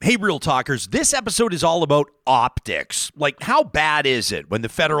Hey, Real Talkers, this episode is all about optics. Like, how bad is it when the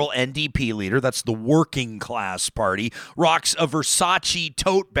federal NDP leader, that's the working class party, rocks a Versace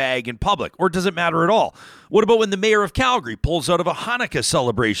tote bag in public? Or does it matter at all? What about when the mayor of Calgary pulls out of a Hanukkah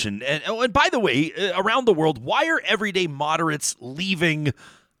celebration? And by the way, around the world, why are everyday moderates leaving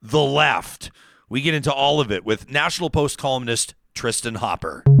the left? We get into all of it with National Post columnist Tristan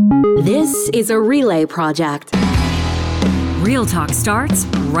Hopper. This is a relay project. Real Talk starts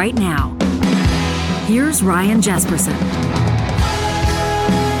right now. Here's Ryan Jesperson.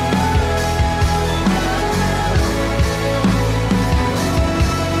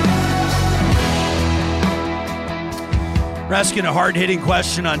 We're asking a hard-hitting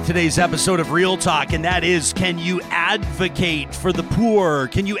question on today's episode of Real Talk, and that is, can you advocate for the poor?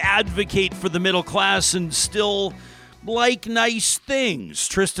 Can you advocate for the middle class and still like nice things?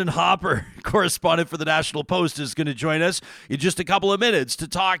 Tristan Hopper, correspondent for the National Post, is going to join us in just a couple of minutes to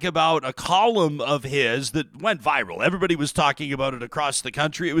talk about a column of his that went viral. Everybody was talking about it across the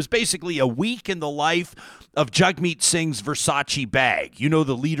country. It was basically a week in the life of Jagmeet Singh's Versace bag. You know,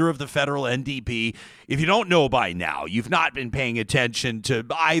 the leader of the federal NDP. If you don't know by now, you've not been paying attention to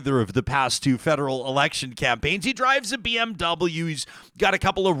either of the past two federal election campaigns. He drives a BMW. He's got a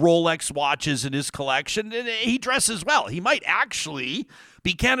couple of Rolex watches in his collection, and he dresses well. He might actually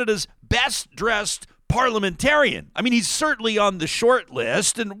be Canada's best-dressed parliamentarian. I mean, he's certainly on the short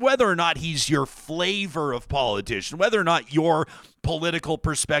list, and whether or not he's your flavor of politician, whether or not your political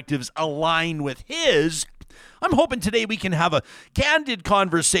perspectives align with his, I'm hoping today we can have a candid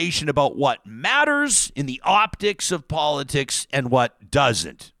conversation about what matters in the optics of politics and what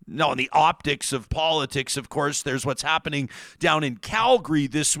doesn't. Now, in the optics of politics, of course, there's what's happening down in Calgary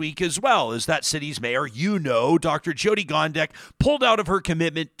this week as well, as that city's mayor, Dr. Jyoti pulled out of her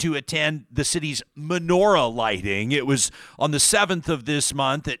commitment to attend the city's menorah lighting. It was on the 7th of this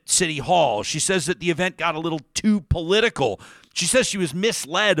month at City Hall. She says that the event got a little too political. She says she was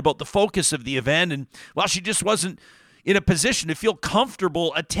misled about the focus of the event, and, well, she just wasn't in a position to feel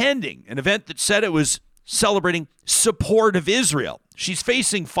comfortable attending an event that said it was celebrating support of Israel. She's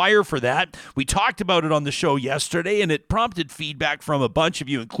facing fire for that. We talked about it on the show yesterday, and it prompted feedback from a bunch of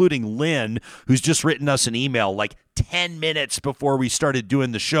you, including Lynn, who's just written us an email like 10 minutes before we started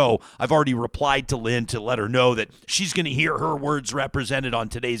doing the show. I've already replied to Lynn to let her know that she's going to hear her words represented on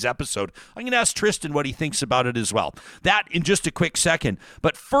today's episode. I'm going to ask Tristan what he thinks about it as well. That in just a quick second.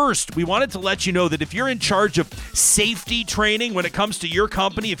 But first, we wanted to let you know that if you're in charge of safety training when it comes to your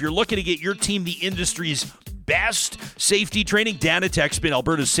company, if you're looking to get your team the industry's best safety training, Danatech's been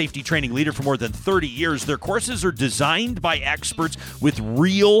Alberta's safety training leader for more than 30 years. Their courses are designed by experts with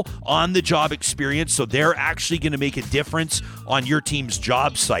real on-the-job experience, so they're actually going to make a difference on your team's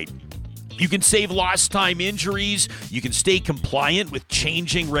job site. You can save lost time injuries. You can stay compliant with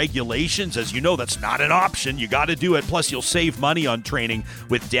changing regulations. As you know, that's not an option. You got to do it. Plus, you'll save money on training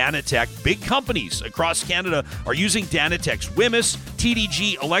with Danatech. Big companies across Canada are using Danatech's WMIS,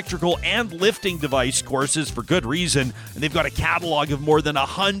 TDG, electrical, and lifting device courses for good reason. And they've got a catalog of more than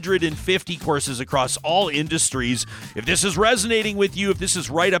 150 courses across all industries. If this is resonating with you, if this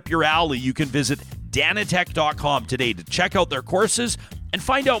is right up your alley, you can visit danatech.com today to check out their courses and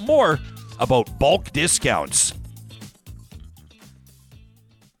find out more about bulk discounts.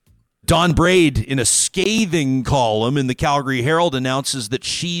 Dawn Braid, in a scathing column in the Calgary Herald, announces that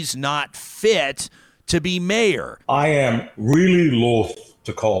she's not fit to be mayor. I am really loath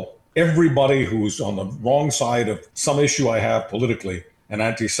to call everybody who's on the wrong side of some issue I have politically an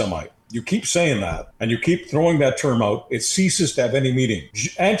anti-Semite. You keep saying that, and you keep throwing that term out, it ceases to have any meaning.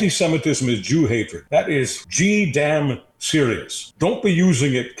 Anti-Semitism is Jew hatred. That is G-damn serious. Don't be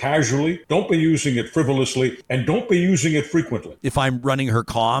using it casually, don't be using it frivolously, and don't be using it frequently. If I'm running her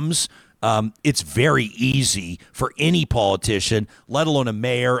comms, it's very easy for any politician, let alone a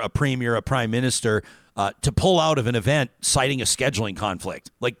mayor, a premier, a prime minister, to pull out of an event citing a scheduling conflict.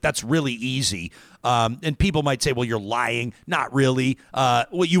 Like, that's really easy. And people might say, well, you're lying. Not really.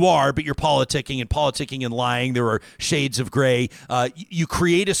 Well, you are, but you're politicking, and politicking and lying, there are shades of gray. You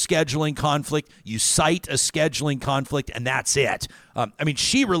create a scheduling conflict, you cite a scheduling conflict, and that's it. I mean,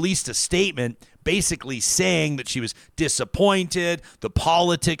 she released a statement basically saying that she was disappointed, the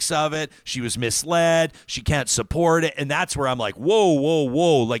politics of it, she was misled, she can't support it, and that's where I'm like,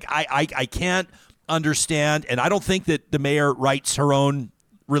 whoa. Like, I can't understand, and I don't think that the mayor writes her own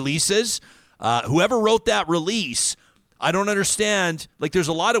releases. Whoever wrote that release, I don't understand. Like, there's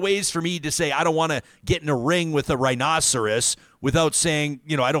a lot of ways for me to say I don't want to get in a ring with a rhinoceros without saying,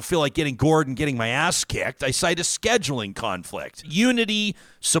 I don't feel like getting gored and getting my ass kicked. I cite a scheduling conflict. Unity,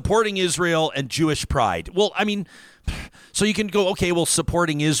 supporting Israel, and Jewish pride. Well, I mean, So you can go, okay, well,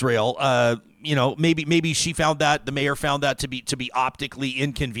 supporting Israel, maybe she found that, the mayor found that to be optically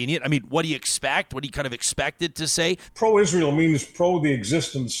inconvenient. I mean, what do you expect? What do you kind of expect it to say? Pro-Israel means pro the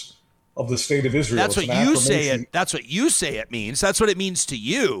existence of the state of Israel. That's what you say it. That's what you say it means. That's what it means to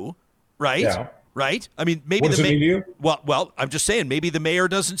you, right? Yeah. Right? I mean, maybe what does it mean to you? Well, I'm just saying, maybe the mayor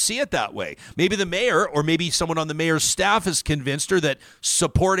doesn't see it that way. Maybe the mayor, or maybe someone on the mayor's staff has convinced her that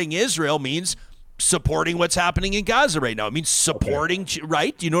supporting Israel means supporting what's happening in Gaza right now. It means supporting,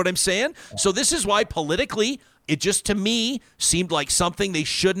 right? Do you know what I'm saying? So this is why politically, it just, to me, seemed like something they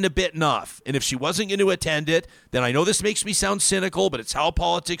shouldn't have bitten off. And if she wasn't going to attend it, then I know this makes me sound cynical, but it's how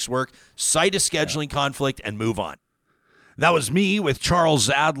politics work. Cite a scheduling conflict and move on. That was me with Charles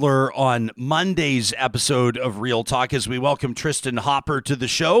Adler on Monday's episode of Real Talk as we welcome Tristan Hopper to the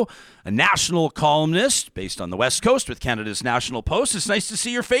show, a national columnist based on the West Coast with Canada's National Post. It's nice to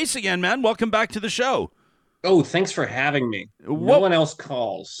see your face again, man. Welcome back to the show. Oh, thanks for having me. No one else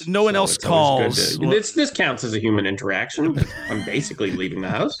calls. No one else calls. This counts as a human interaction. I'm basically leaving the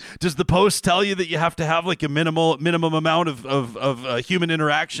house. Does the Post tell you that you have to have like a minimum amount of human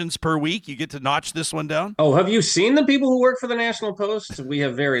interactions per week? You get to notch this one down? Oh, have you seen the people who work for the National Post? We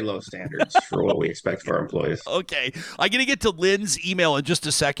have very low standards for what we expect for our employees. Okay. I'm going to get to Lynn's email in just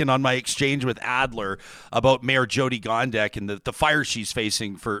a second on my exchange with Adler about Mayor Jyoti Gondek and the fire she's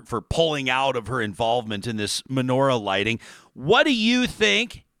facing for pulling out of her involvement in this menorah lighting. What do you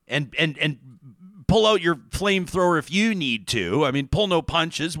think? And pull out your flamethrower if you need to. I mean, pull no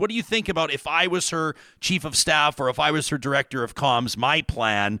punches. What do you think about if I was her chief of staff or if I was her director of comms, my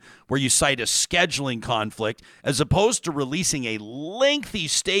plan where you cite a scheduling conflict as opposed to releasing a lengthy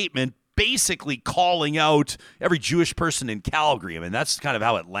statement basically calling out every Jewish person in Calgary? I mean, that's kind of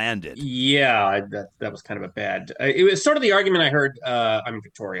how it landed. Yeah, that was kind of a bad... it was sort of the argument I heard. I'm in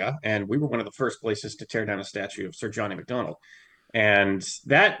Victoria, and we were one of the first places to tear down a statue of Sir Johnny MacDonald. And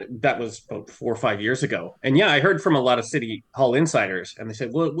that was about 4 or 5 years ago. And yeah, I heard from a lot of City Hall insiders, and they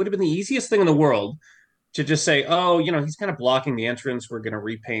said, well, it would have been the easiest thing in the world to just say, oh, he's kind of blocking the entrance. We're going to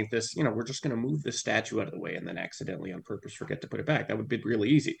repaint this. We're just going to move this statue out of the way and then accidentally on purpose forget to put it back. That would be really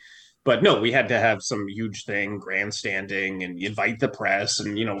easy. But no, we had to have some huge thing, grandstanding, and invite the press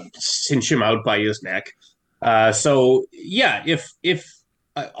and, cinch him out by his neck. So yeah, if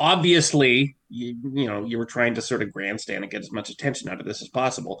obviously, you were trying to sort of grandstand and get as much attention out of this as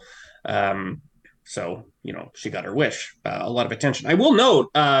possible. So, she got her wish, a lot of attention. I will note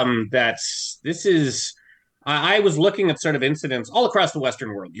that this is, I was looking at sort of incidents all across the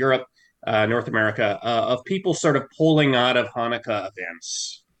Western world, Europe, North America, of people sort of pulling out of Hanukkah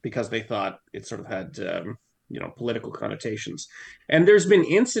events because they thought it sort of had, political connotations. And there's been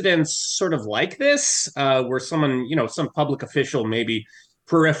incidents sort of like this where someone, some public official maybe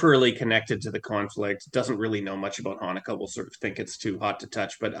peripherally connected to the conflict, doesn't really know much about Hanukkah, will sort of think it's too hot to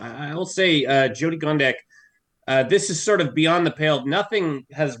touch. But I'll say Jyoti Gondek, this is sort of beyond the pale. Nothing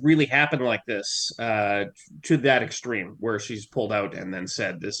has really happened like this to that extreme where she's pulled out and then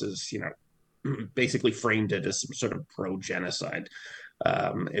said this is, basically framed it as some sort of pro-genocide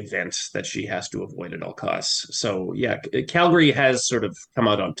event that she has to avoid at all costs. So yeah, Calgary has sort of come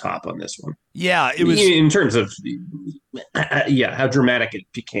out on top on this one. Yeah, it was in terms of how dramatic it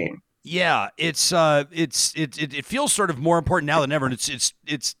became. Yeah, it feels sort of more important now than ever, and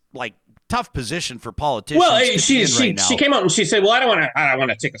it's like tough position for politicians. Well, she came out and she said, "Well, I don't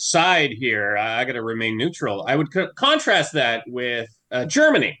want to take a side here. I got to remain neutral." I would contrast that with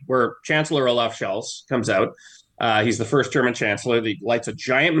Germany, where Chancellor Olaf Scholz comes out. He's the first German chancellor. He lights a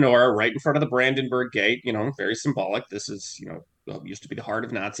giant menorah right in front of the Brandenburg Gate, very symbolic. This is, used to be the heart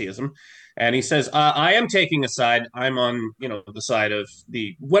of Nazism. And he says, I am taking a side. I'm on, the side of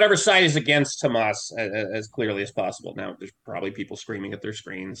whatever side is against Hamas as clearly as possible. Now, there's probably people screaming at their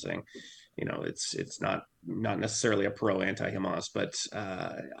screens saying, it's not necessarily a pro-anti-Hamas, but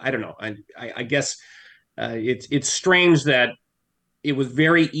I don't know. I guess it's strange that it was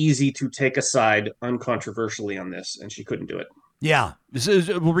very easy to take a side uncontroversially on this, and she couldn't do it. Yeah.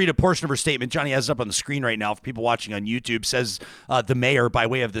 We'll read a portion of her statement. Johnny has it up on the screen right now for people watching on YouTube. Says the mayor, by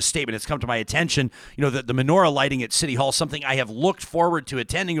way of the statement, it's come to my attention, that the menorah lighting at City Hall, something I have looked forward to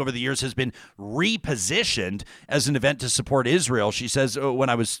attending over the years, has been repositioned as an event to support Israel. She says, when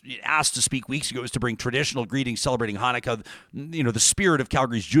I was asked to speak weeks ago, it was to bring traditional greetings celebrating Hanukkah, the spirit of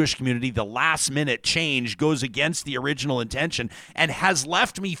Calgary's Jewish community. The last minute change goes against the original intention and has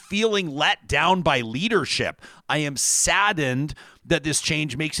left me feeling let down by leadership. I am saddened that this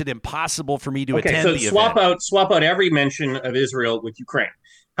change makes it impossible for me to attend the event. Swap out every mention of Israel with Ukraine.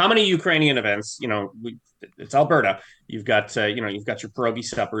 How many Ukrainian events? It's Alberta. You've got your pierogi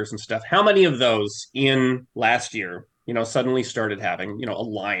suppers and stuff. How many of those in last year suddenly started having, a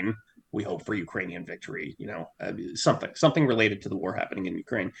line, "We hope for Ukrainian victory," something related to the war happening in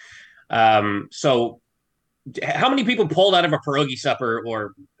Ukraine. So how many people pulled out of a pierogi supper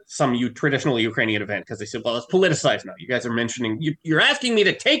or some traditional Ukrainian event because they said, "Well, it's politicized now. You guys are mentioning, you're asking me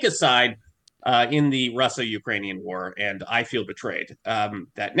to take a side in the Russia-Ukrainian war, and I feel betrayed."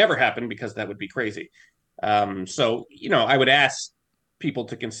 That never happened because that would be crazy. So, I would ask people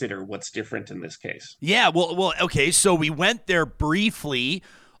to consider what's different in this case. Yeah, well, okay. So we went there briefly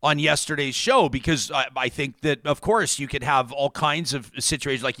on yesterday's show because I think that, of course, you could have all kinds of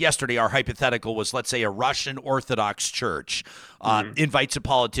situations. Like yesterday, our hypothetical was, let's say, a Russian Orthodox church invites a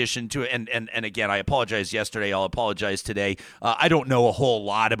politician to, and again, I apologize yesterday. I'll apologize today. I don't know a whole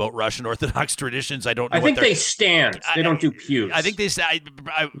lot about Russian Orthodox traditions. I don't know. I think they stand. They don't do pews. I think they say,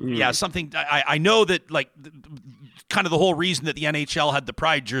 yeah, something. I know that, like, kind of the whole reason that the NHL had the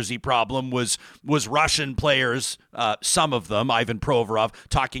Pride jersey problem was Russian players, some of them, Ivan Provorov,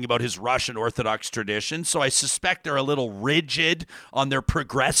 talking about his Russian Orthodox tradition. So I suspect they're a little rigid on their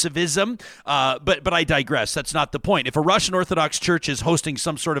progressivism. But I digress. That's not the point. If a Russian Orthodox church is hosting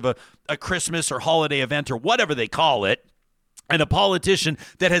some sort of a Christmas or holiday event or whatever they call it, and a politician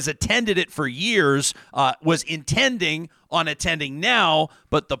that has attended it for years was intending on attending now,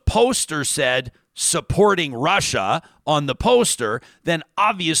 but the poster said supporting Russia on the poster, then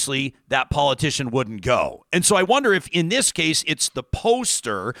obviously that politician wouldn't go. And so I wonder if in this case it's the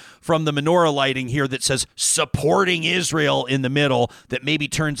poster from the menorah lighting here that says supporting Israel in the middle that maybe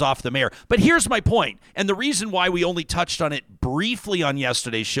turns off the mayor. But here's my point, and the reason why we only touched on it briefly on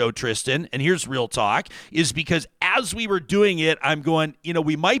yesterday's show, Tristan, and here's real talk, is because as we were doing it, I'm going,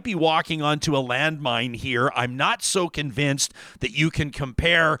 we might be walking onto a landmine here. I'm not so convinced that you can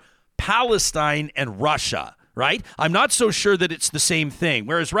compare Palestine and Russia, right? I'm not so sure that it's the same thing.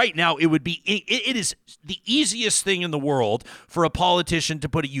 Whereas right now it is the easiest thing in the world for a politician to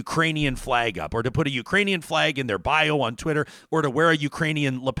put a Ukrainian flag up or to put a Ukrainian flag in their bio on Twitter or to wear a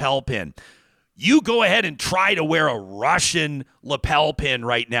Ukrainian lapel pin. You go ahead and try to wear a Russian lapel pin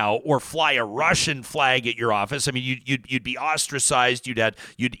right now or fly a Russian flag at your office. I mean, you'd be ostracized. You'd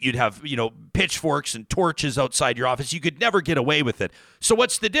have pitchforks and torches outside your office. You could never get away with it. So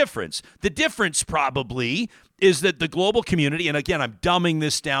what's the difference? The difference probably is that the global community, and again, I'm dumbing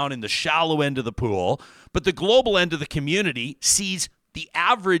this down in the shallow end of the pool, but the global end of the community sees the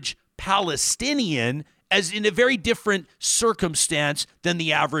average Palestinian as in a very different circumstance than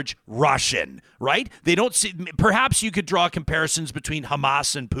the average Russian, right? They don't see, perhaps you could draw comparisons between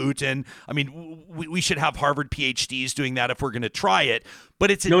Hamas and Putin. I mean, we should have Harvard PhDs doing that if we're going to try it,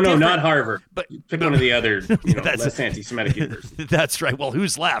 but it's no, not Harvard. But pick one of the other, less anti-Semitic universities. That's right. Well,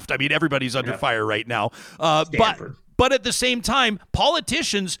 who's left? I mean, everybody's under fire right now. But at the same time,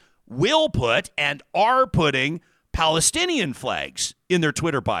 politicians will put and are putting Palestinian flags in their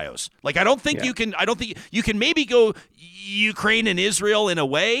Twitter bios. Like, I don't think you can maybe go Ukraine and Israel in a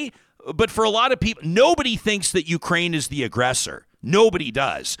way, but for a lot of people, nobody thinks that Ukraine is the aggressor. Nobody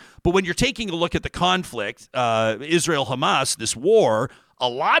does. But when you're taking a look at the conflict, Israel-Hamas, this war, a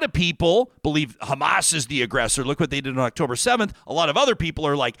lot of people believe Hamas is the aggressor. Look what they did on October 7th. A lot of other people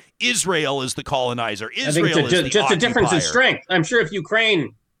are like, Israel is the colonizer. Israel is the just occupier. A difference in strength. I'm sure if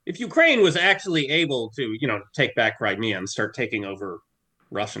Ukraine was actually able to, take back Crimea and start taking over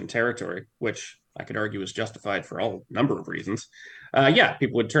Russian territory, which I could argue is justified for a number of reasons,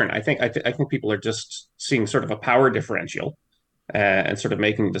 people would turn. I think people are just seeing sort of a power differential and sort of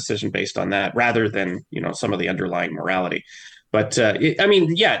making a decision based on that rather than, some of the underlying morality. But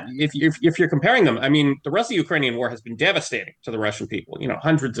if you're comparing them, I mean, the Russia-Ukrainian war has been devastating to the Russian people.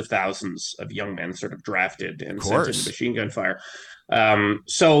 Hundreds of thousands of young men sort of drafted and sent into machine gun fire.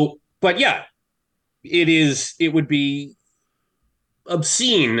 It would be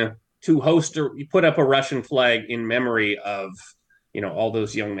obscene to host or put up a Russian flag in memory of, all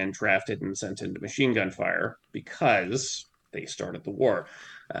those young men drafted and sent into machine gun fire because they started the war.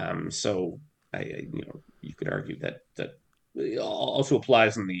 You could argue that also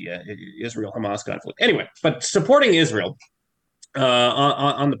applies in the Israel-Hamas conflict. Anyway, but supporting Israel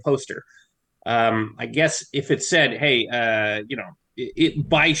on the poster, I guess if it said, hey,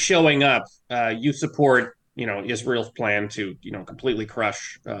 by showing up, you support, Israel's plan to, completely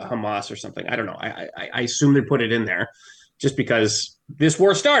crush Hamas or something. I don't know. I assume they put it in there just because this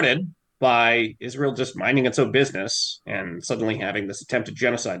war started by Israel just minding its own business and suddenly having this attempted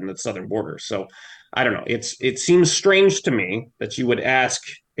genocide in the southern border. So I don't know. It seems strange to me that you would ask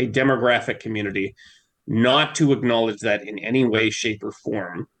a demographic community not to acknowledge that in any way, shape, or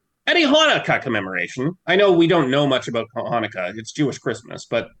form Any Hanukkah commemoration. I know we don't know much about Hanukkah. It's Jewish Christmas,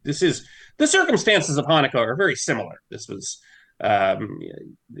 but the circumstances of Hanukkah are very similar. This was,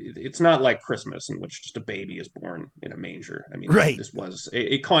 it's not like Christmas in which just a baby is born in a manger. I mean, Right. this was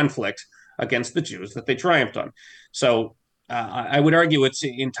a conflict against the Jews that they triumphed on. So I would argue it's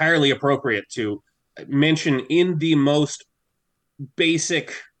entirely appropriate to mention in the most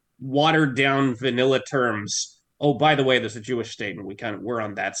basic, watered down vanilla terms. Oh, by the way, there's a Jewish state, and we're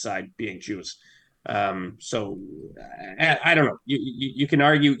on that side, being Jews. So I don't know. You can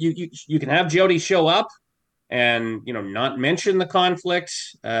argue. You can have Jyoti show up and not mention the conflict.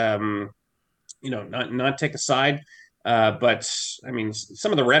 Not take a side. But I mean,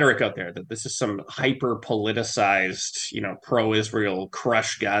 some of the rhetoric out there that this is some hyper politicized, pro-Israel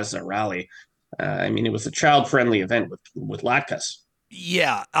crush Gaza rally. I mean, it was a child-friendly event with latkes.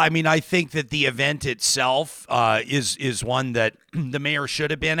 Yeah, I mean, I think that the event itself is one that the mayor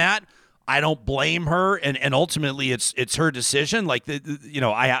should have been at. I don't blame her, and ultimately it's her decision. Like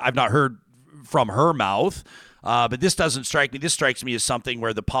I've not heard from her mouth, but this doesn't strike me. This strikes me as something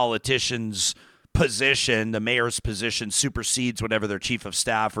where the politicians' position, the mayor's position, supersedes whatever their chief of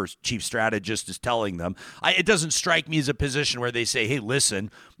staff or chief strategist is telling them. It doesn't strike me as a position where they say, hey,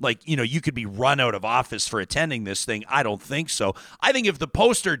 listen, you could be run out of office for attending this thing. I don't think so. I think if the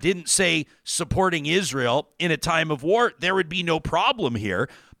poster didn't say supporting Israel in a time of war, there would be no problem here.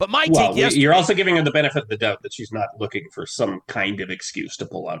 But take yesterday... You're also giving her the benefit of the doubt that she's not looking for some kind of excuse to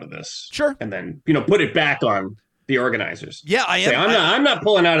pull out of this. Sure. And then, put it back on the organizers. Yeah, I am. I'm not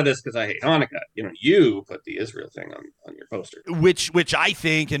pulling out of this because I hate Hanukkah. You put the Israel thing on your poster. Which I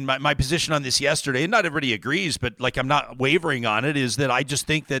think, and my position on this yesterday, and not everybody agrees, but I'm not wavering on it, is that I just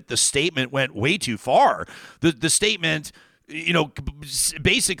think that the statement went way too far. The statement,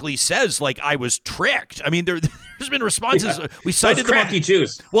 basically says I was tricked. I mean, there's been responses. Yeah. We cited those crafty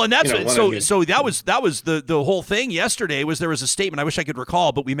Jews. Well, and that's so that was the whole thing yesterday. There was a statement. I wish I could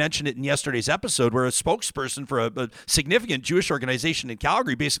recall, but we mentioned it in yesterday's episode where a spokesperson for a significant Jewish organization in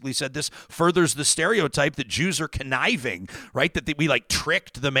Calgary basically said this furthers the stereotype that Jews are conniving, right? That we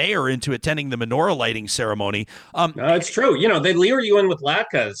tricked the mayor into attending the menorah lighting ceremony. No, it's true. They lure you in with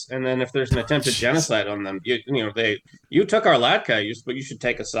latkes, and then if there's an attempted genocide on them, you took our latke, but you should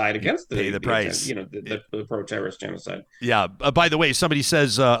take a side against the price. The pro-terrorist genocide. Yeah. By the way, somebody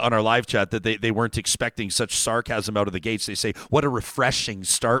says on our live chat that they weren't expecting such sarcasm out of the gates. They say, what a refreshing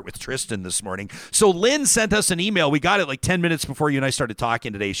start with Tristan this morning. So Lynn sent us an email. We got it 10 minutes before you and I started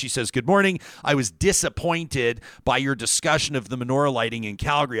talking today. She says, good morning. I was disappointed by your discussion of the menorah lighting in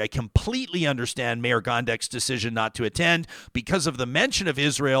Calgary. I completely understand Mayor Gondek's decision not to attend because of the mention of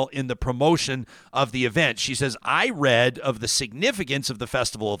Israel in the promotion of the event. She says, I read of the significance of the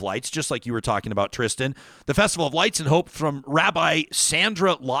Festival of Lights, just like you were talking about, Tristan. The Festival of Lights and Hope from Rabbi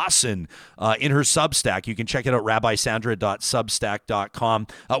Sandra Lawson in her Substack. You can check it out, rabbisandra.substack.com.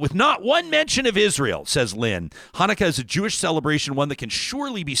 With not one mention of Israel, says Lynn. Hanukkah is a Jewish celebration, one that can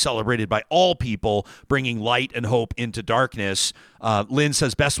surely be celebrated by all people, bringing light and hope into darkness. Lynn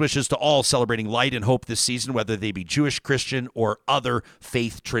says, best wishes to all celebrating light and hope this season, whether they be Jewish, Christian, or other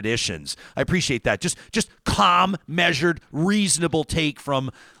faith traditions. I appreciate that. Just calm, measured, reasonable take from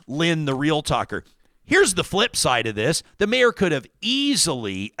Lynn, the real talker. Here's the flip side of this. The mayor could have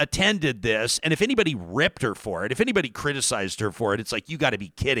easily attended this, and if anybody ripped her for it, if anybody criticized her for it, it's you got to be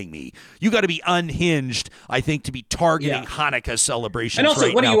kidding me. You got to be unhinged, I think, to be targeting Hanukkah celebrations. And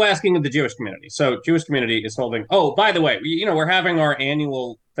also, what now. are you asking of the Jewish community? So Jewish community is holding, oh, by the way, we're having our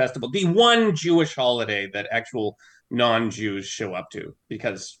annual festival, the one Jewish holiday that actual non-Jews show up to,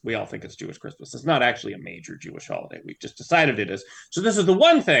 because we all think it's Jewish Christmas. It's not actually a major Jewish holiday. We've just decided it is. So this is the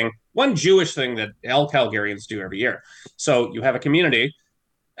one Jewish thing that all Calgarians do every year. So you have a community,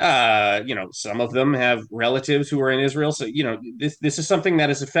 some of them have relatives who are in Israel. So, this is something that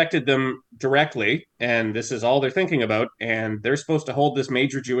has affected them directly, and this is all they're thinking about. And they're supposed to hold this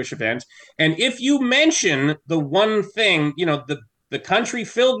major Jewish event. And if you mention the one thing, the country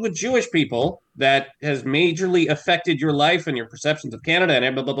filled with Jewish people that has majorly affected your life and your perceptions of Canada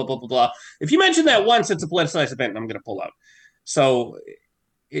and blah, blah, blah, blah, blah, blah. If you mention that once, it's a politicized event and I'm going to pull out. So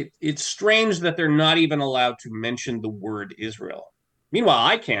it's strange that they're not even allowed to mention the word Israel.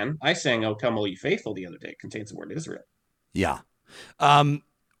 Meanwhile, I sang "O Come All Ye Faithful" the other day. It contains the word Israel. Yeah.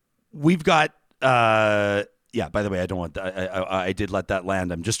 We've got... Yeah, by the way, I don't want that. I did let that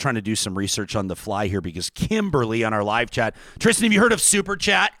land. I'm just trying to do some research on the fly here because Kimberly on our live chat. Tristan, have you heard of Super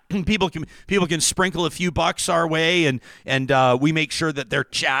Chat? people can sprinkle a few bucks our way, and we make sure that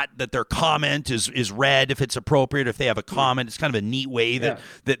their comment is read if it's appropriate. If they have a comment, it's kind of a neat way that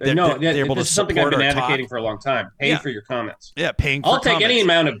they're able to support our talk. This is something I've been advocating for a long time. Pay for your comments. Yeah, paying. I'll take any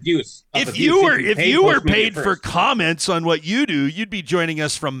amount of abuse. If you were paid for comments on what you do, you'd be joining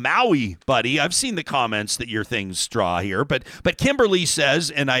us from Maui, buddy. I've seen the comments that your things draw here, but Kimberly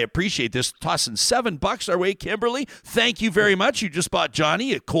says, and I appreciate this, tossing $7 our way, Kimberly. Thank you very much. You just bought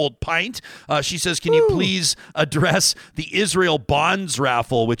Johnny a cold pint. She says, can you please address the Israel bonds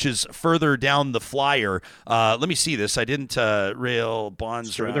raffle, which is further down the flyer? Let me see this. I didn't rail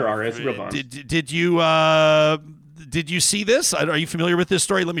bonds. Sure, there are Israel bonds. Did you see this? Are you familiar with this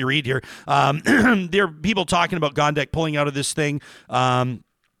story? Let me read here. There are people talking about Gondek pulling out of this thing.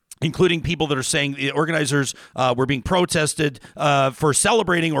 Including people that are saying the organizers were being protested for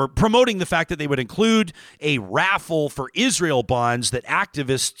celebrating or promoting the fact that they would include a raffle for Israel bonds that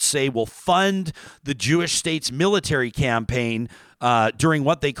activists say will fund the Jewish state's military campaign during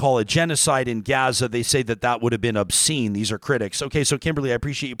what they call a genocide in Gaza. They say that would have been obscene. These are critics. Okay, so Kimberly, I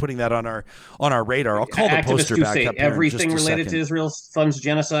appreciate you putting that on our radar. I'll call the poster back up here everything related to Israel funds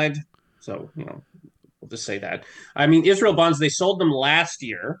genocide. So, we'll just say that. I mean, Israel bonds, they sold them last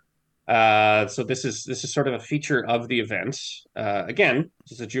year. So this is sort of a feature of the event. Again,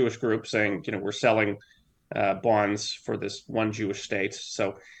 this is a Jewish group saying, we're selling bonds for this one Jewish state.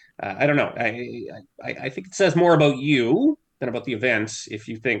 So I don't know. I think it says more about you than about the event if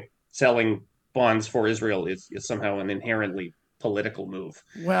you think selling bonds for Israel is somehow an inherently political move.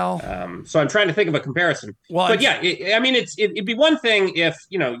 Well, so I'm trying to think of a comparison. Well, but it'd be one thing if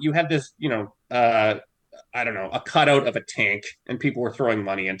you had this I don't know, a cutout of a tank and people were throwing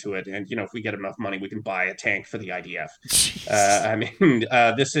money into it. And, if we get enough money, we can buy a tank for the IDF.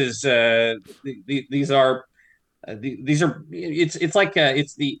 This is, it's like,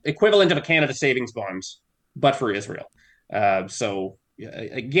 it's the equivalent of a Canada savings bonds, but for Israel.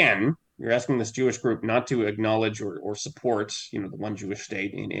 Again, you're asking this Jewish group not to acknowledge or support, the one Jewish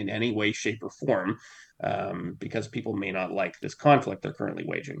state in any way, shape, or form, because people may not like this conflict they're currently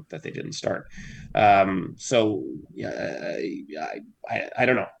waging that they didn't start. I don't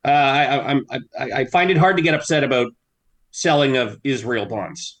know. I find it hard to get upset about selling of Israel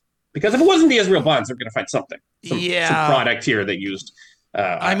bonds, because if it wasn't the Israel bonds, they're going to find some product here that used.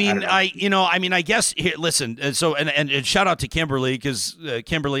 I guess here, listen. So and shout out to Kimberly, because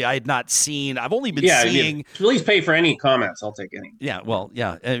Kimberly, I had not seen. I've only been seeing. Please pay for any comments. I'll take any. Yeah, well,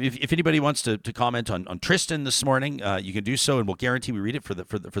 yeah. If anybody wants to comment on Tristan this morning, you can do so, and we'll guarantee we read it for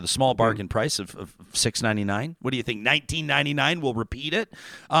the small bargain price of $6.99. What do you think? $19.99. We'll repeat it.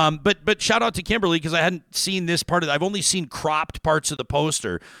 But shout out to Kimberly, because I hadn't seen this part of. I've only seen cropped parts of the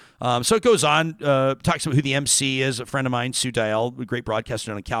poster. So it goes on, talks about who the MC is, a friend of mine, Sue Dial, a great broadcaster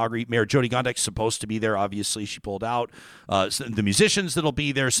down in Calgary. Mayor Jyoti Gondek's supposed to be there. Obviously, she pulled out. The musicians that'll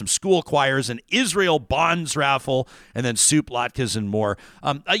be there, some school choirs, an Israel bonds raffle, and then soup, latkes, and more.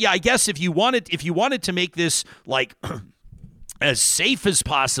 I guess if you wanted to make this like as safe as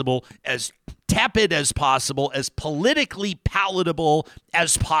possible, as tepid as possible, as politically palatable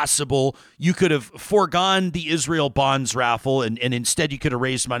as possible, you could have foregone the Israel bonds raffle, and instead you could have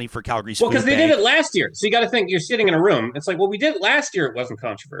raised money for Calgary's. Well, because they did it last year. So you got to think, you're sitting in a room. It's like, well, we did it last year. It wasn't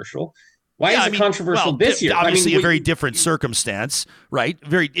controversial. Why is it controversial this year? Obviously, a very different circumstance, right?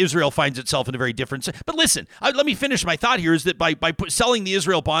 Israel finds itself in a very different. But listen, let me finish my thought here. Is that by selling the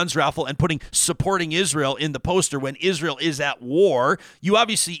Israel bonds raffle and supporting Israel in the poster when Israel is at war, you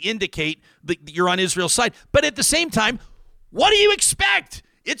obviously indicate that you're on Israel's side. But at the same time, what do you expect?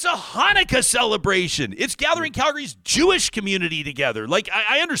 It's a Hanukkah celebration. It's gathering Calgary's Jewish community together. Like,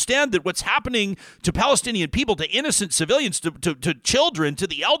 I understand that what's happening to Palestinian people, to innocent civilians, to children, to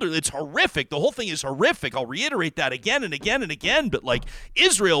the elderly, it's horrific. The whole thing is horrific. I'll reiterate that again and again and again. But, like,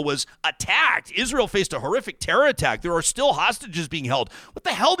 Israel was attacked. Israel faced a horrific terror attack. There are still hostages being held. What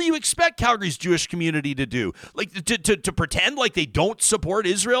the hell do you expect Calgary's Jewish community to do? Like, to pretend like they don't support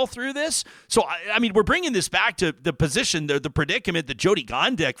Israel through this? So, I mean, we're bringing this back to the position, the predicament that Jyoti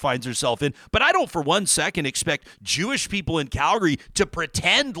Gondek finds herself in, but I don't for 1 second expect Jewish people in Calgary to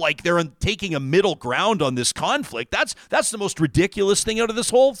pretend like they're taking a middle ground on this conflict. That's the most ridiculous thing out of this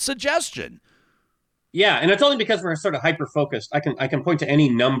whole suggestion. Yeah, and it's only because we're sort of hyper-focused. I can point to any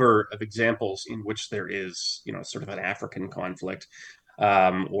number of examples in which there is, sort of an African conflict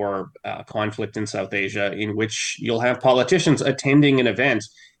or a conflict in South Asia in which you'll have politicians attending an event,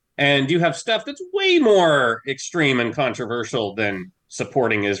 and you have stuff that's way more extreme and controversial than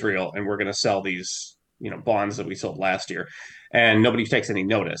supporting Israel, and we're going to sell these, bonds that we sold last year, and nobody takes any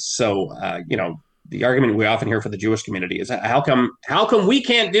notice. So, the argument we often hear for the Jewish community is how come we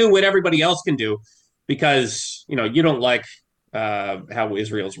can't do what everybody else can do because you don't like how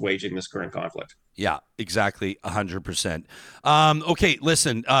Israel's waging this current conflict. Yeah, exactly. 100%. Okay,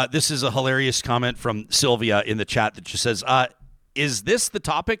 listen, this is a hilarious comment from Sylvia in the chat that just says, is this the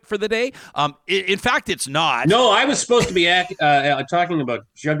topic for the day? In fact, it's not. No, I was supposed to be talking about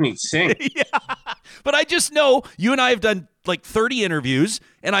Jagmeet Singh. Yeah, but I just know you and I have done like 30 interviews,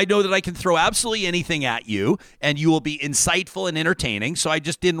 and I know that I can throw absolutely anything at you, and you will be insightful and entertaining, so I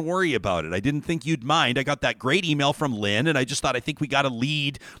just didn't worry about it. I didn't think you'd mind. I got that great email from Lynn, and I just thought, I think we got to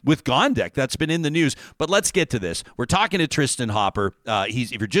lead with Gondek. That's been in the news. But let's get to this. We're talking to Tristan Hopper.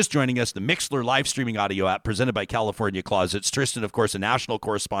 If you're just joining us, the Mixlr live streaming audio app presented by California Closets. Tristan, of course, a national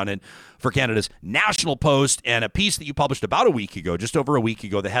correspondent for Canada's National Post, and a piece that you published about a week ago, just over a week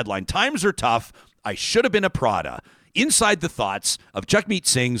ago, the headline, "Times are tough. I should have been a Prada." Inside the thoughts of Jagmeet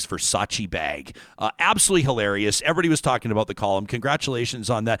Singh's Versace bag. Absolutely hilarious. Everybody was talking about the column. Congratulations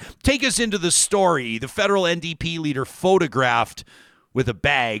on that. Take us into the story. The federal NDP leader photographed with a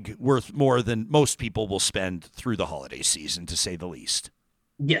bag worth more than most people will spend through the holiday season, to say the least.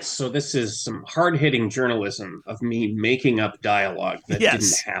 Yes, so this is some hard-hitting journalism of me making up dialogue that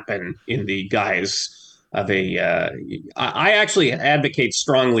didn't happen in the guise of a I actually advocate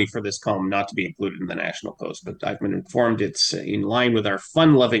strongly for this column not to be included in the National Post, but I've been informed it's in line with our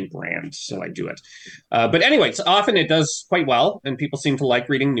fun-loving brand, so I do it. But anyways, often it does quite well, and people seem to like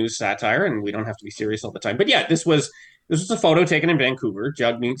reading news satire, and we don't have to be serious all the time. But yeah, this was a photo taken in Vancouver.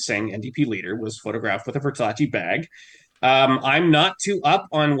 Jagmeet Singh, NDP leader, was photographed with a Versace bag. I'm not too up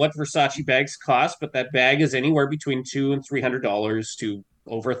on what Versace bags cost, but that bag is anywhere between $200 and $300 to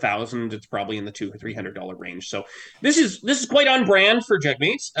over $1,000. It's probably in the $200 or $300 range. So this is quite on brand for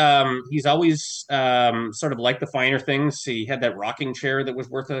Jagmeet. He's always sort of liked the finer things. He had that rocking chair that was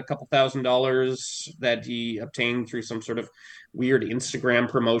worth a couple $1,000s that he obtained through some sort of weird Instagram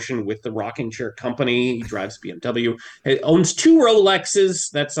promotion with the rocking chair company. He drives BMW. He owns 2 Rolexes.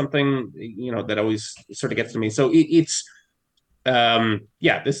 That's something that always sort of gets to me. So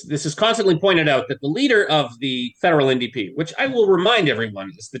this is constantly pointed out that the leader of the federal NDP, which I will remind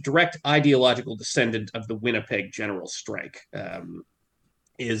everyone is the direct ideological descendant of the Winnipeg General Strike,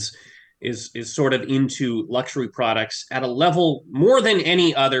 is sort of into luxury products at a level more than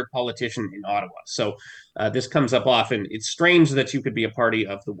any other politician in Ottawa. So this comes up often. It's strange that you could be a party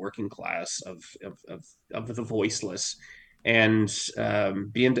of the working class, of the voiceless, and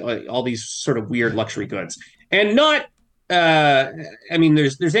be into all these sort of weird luxury goods, and not.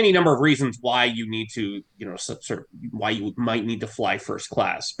 There's any number of reasons why you need to, sort of why you might need to fly first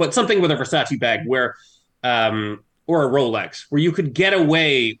class, but something with a Versace bag where, or a Rolex, where you could get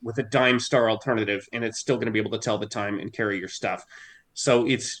away with a dime star alternative and it's still going to be able to tell the time and carry your stuff. So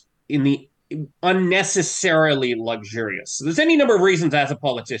it's in the unnecessarily luxurious. So there's any number of reasons as a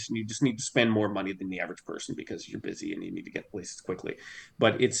politician, you just need to spend more money than the average person because you're busy and you need to get places quickly.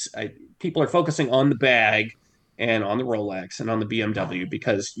 But people are focusing on the bag and on the Rolex and on the BMW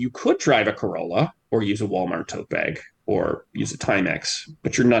because you could drive a Corolla or use a Walmart tote bag or use a Timex,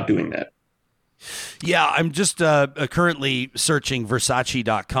 but you're not doing that. Yeah, I'm just currently searching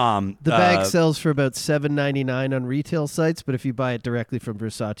Versace.com. The bag sells for about $7.99 on retail sites, but if you buy it directly from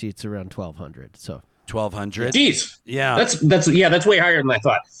Versace, it's around $1,200. So $1,200. Jeez, yeah, that's way higher than I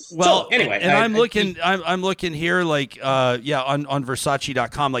thought. Well, so, anyway, and I'm looking here, like on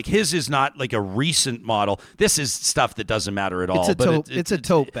Versace.com, like his is not like a recent model. This is stuff that doesn't matter at all. It's a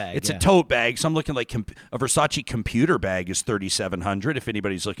tote bag. It's a tote bag. So I'm looking like a Versace computer bag is $3,700. If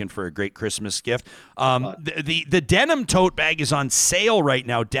anybody's looking for a great Christmas gift, the denim tote bag is on sale right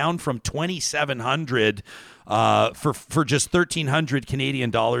now, down from $2,700. For just 1,300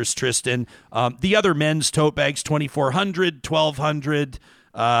 Canadian dollars, Tristan. The other men's tote bags, 2,400, 1,200,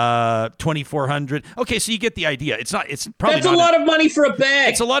 2,400. Okay, so you get the idea. It's probably that's a lot of money for a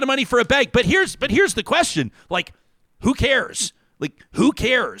bag. It's a lot of money for a bag. But here's the question: like, who cares? Like, who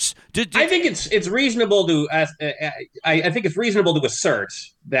cares? I think it's reasonable to. I think it's reasonable to assert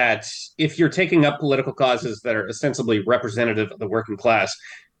that if you're taking up political causes that are ostensibly representative of the working class,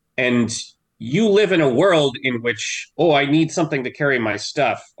 and you live in a world in which, I need something to carry my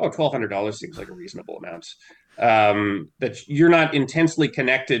stuff. $1,200 seems like a reasonable amount. That you're not intensely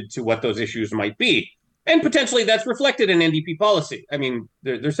connected to what those issues might be. And potentially that's reflected in NDP policy. I mean,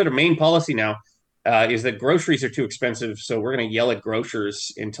 their sort of main policy now is that groceries are too expensive, so we're going to yell at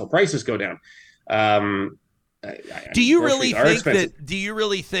grocers until prices go down. Do you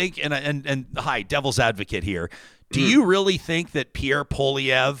really think, and hi, devil's advocate here, do you really think that Pierre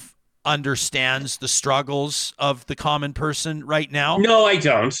Poilievre understands the struggles of the common person right now? No, I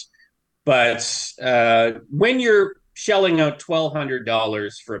don't. But when you're shelling out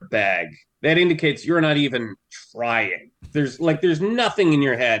 $1,200 for a bag, that indicates you're not even trying. There's nothing in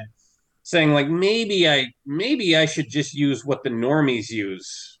your head saying like maybe I should just use what the normies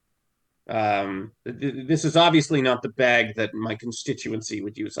use. This is obviously not the bag that my constituency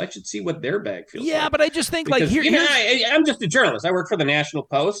would use. I should see what their bag feels like. Yeah, but I just think Because, like here, I'm just a journalist. I work for the National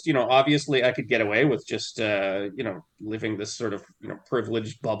Post. Obviously I could get away with just living this sort of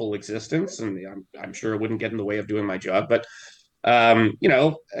privileged bubble existence, and I'm sure it wouldn't get in the way of doing my job. But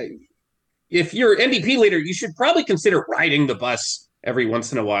if you're NDP leader, you should probably consider riding the bus every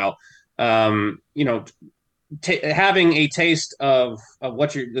once in a while. Having a taste of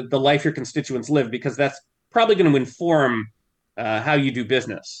what the life your constituents live, because that's probably going to inform how you do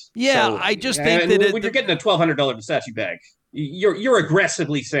business. Yeah, so, I just think that when you're getting a $1,200 Versace bag, you're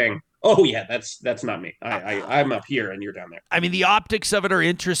aggressively saying, "Oh yeah, that's not me. I'm up here and you're down there." I mean, the optics of it are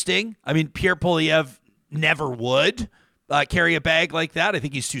interesting. I mean, Pierre Poilievre never would carry a bag like that. I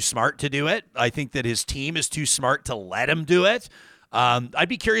think he's too smart to do it. I think that his team is too smart to let him do it. I'd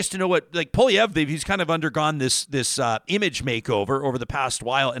be curious to know what, like, Poilievre, he's kind of undergone this image makeover over the past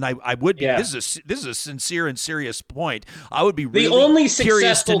while, and I would be, this is a sincere and serious point. I would be really only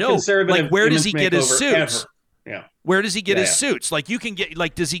curious to know, like, where does he get his suits? Ever. Yeah. Where does he get his suits? Like, you can get,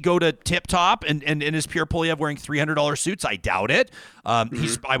 like, does he go to Tip Top and is Pierre Poilievre wearing $300 suits? I doubt it.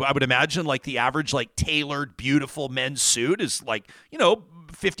 I would imagine, like, the average, like, tailored, beautiful men's suit is, like,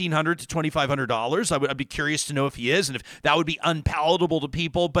 $1,500 to $2,500. I'd be curious to know if he is, and if that would be unpalatable to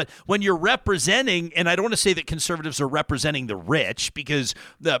people. But when you're representing, and I don't want to say that conservatives are representing the rich, because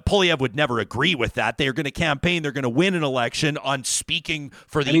the Poilievre would never agree with that. They are going to campaign, they're going to win an election on speaking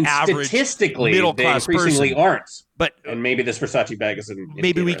for the average statistically, middle class they increasingly person. Aren't. But maybe this Versace bag is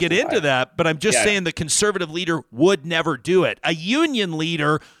maybe we get into that. But I'm just saying the conservative leader would never do it. A union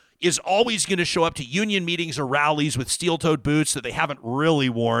leader is always going to show up to union meetings or rallies with steel-toed boots that they haven't really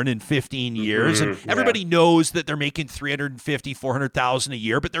worn in 15 years. And everybody knows that they're making $350,000, $400,000 a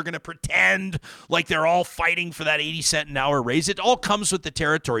year, but they're going to pretend like they're all fighting for that 80-cent an hour raise. It all comes with the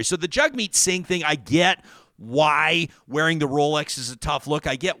territory. So the Jagmeet Singh thing, I get why wearing the Rolex is a tough look.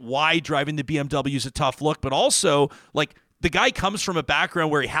 I get why driving the BMW is a tough look, but also, like, the guy comes from a background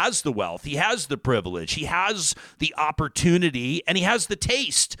where he has the wealth, he has the privilege, he has the opportunity, and he has the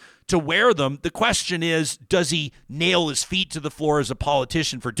taste to wear them. The question is, does he nail his feet to the floor as a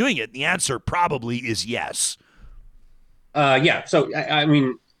politician for doing it? And the answer probably is yes. So, I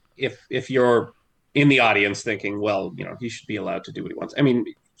mean, if you're in the audience thinking, well, he should be allowed to do what he wants. I mean,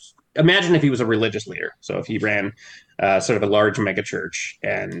 imagine if he was a religious leader. So if he ran sort of a large mega church,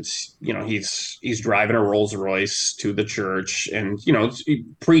 and he's driving a Rolls Royce to the church, and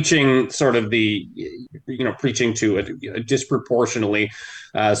preaching sort of preaching to a disproportionately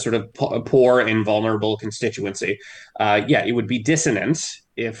sort of poor and vulnerable constituency. It would be dissonant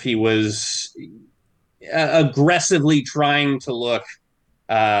if he was aggressively trying to look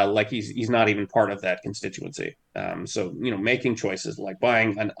like he's not even part of that constituency. So making choices like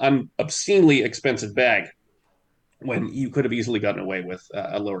buying an obscenely expensive bag when you could have easily gotten away with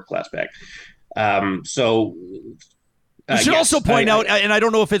a lower class bag. You should also point out, and I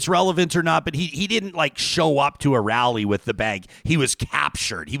don't know if it's relevant or not, but he didn't like show up to a rally with the bag. He was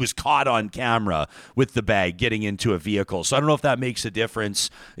captured. He was caught on camera with the bag getting into a vehicle. So I don't know if that makes a difference.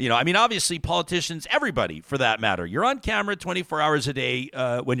 I mean, obviously politicians, everybody for that matter, you're on camera 24 hours a day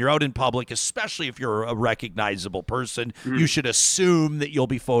when you're out in public, especially if you're a recognizable person. Mm-hmm. You should assume that you'll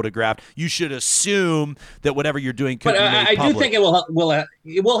be photographed. You should assume that whatever you're doing could be made public. I do think it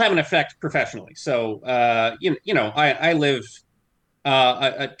will have an effect professionally. So, I live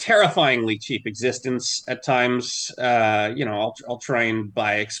a terrifyingly cheap existence at times. I'll try and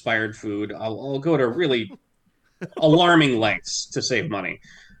buy expired food. I'll go to really alarming lengths to save money.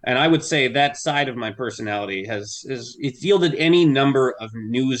 And I would say that side of my personality it's yielded any number of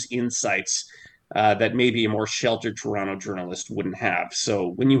news insights that maybe a more sheltered Toronto journalist wouldn't have. So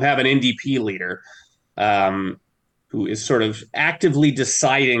when you have an NDP leader who is sort of actively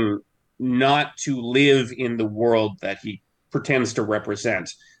deciding not to live in the world that he pretends to represent,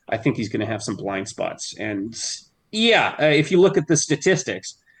 I think he's going to have some blind spots. And if you look at the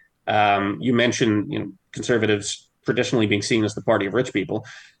statistics, you mentioned, conservatives traditionally being seen as the party of rich people.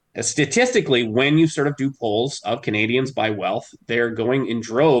 Statistically, when you sort of do polls of Canadians by wealth, they're going in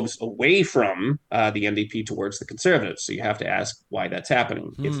droves away from the NDP towards the Conservatives. So you have to ask why that's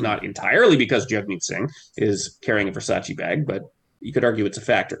happening. It's not entirely because Jagmeet Singh is carrying a Versace bag, but you could argue it's a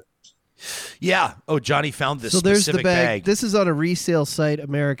factor. Yeah. Oh, Johnny found this So there's the specific bag. This is on a resale site,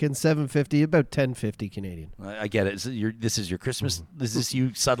 American, $7.50, about $10.50 Canadian. I get it. This is your Christmas. Is this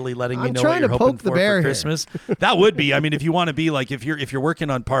you subtly letting me I'm know what trying you're to hoping poke the for bear here. Christmas? That would be. I mean, if you want to be like, if you're working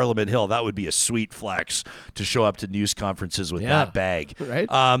on Parliament Hill, that would be a sweet flex to show up to news conferences with that bag. Right?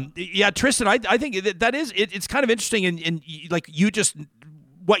 Yeah, Tristan, I think that is it's kind of interesting, and like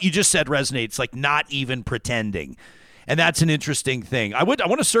what you just said resonates. Like not even pretending. And that's an interesting thing. I want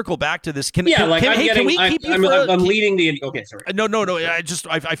to circle back to this. Can we keep you I'm leading the. Okay, sorry. No.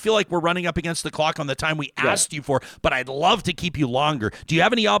 I feel like we're running up against the clock on the time we asked you for, but I'd love to keep you longer. Do you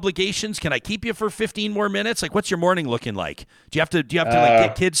have any obligations? Can I keep you for 15 more minutes? Like, what's your morning looking like? Do you have to like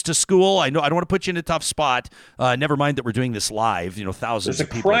get kids to school? I know I don't want to put you in a tough spot. Never mind that we're doing this live. Thousands There's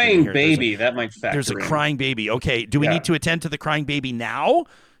of a people. crying baby that might factor. There's a in. crying baby. Okay. Do we need to attend to the crying baby now?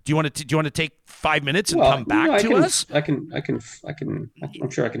 Do you want to take 5 minutes and come back to us? I'm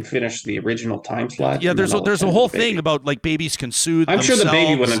sure I can finish the original time slot. Yeah, there's a whole thing about like babies can soothe I'm sure the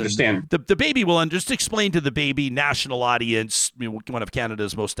baby would themselves, understand. The baby will just explain to the baby, national audience, one of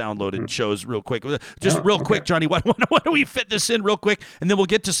Canada's most downloaded shows, real quick. Quick, Johnny, why don't we fit this in real quick, and then we'll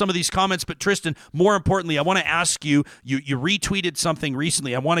get to some of these comments. But Tristan, more importantly, I want to ask you retweeted something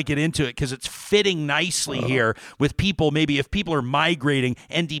recently. I want to get into it because it's fitting nicely here with people. Maybe if people are migrating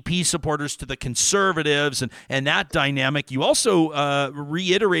NDP supporters to the Conservatives and that dynamic. You also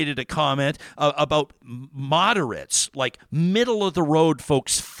reiterated a comment about moderates, like middle of the road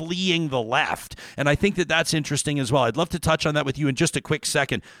folks fleeing the left. And I think that that's interesting as well. I'd love to touch on that with you in just a quick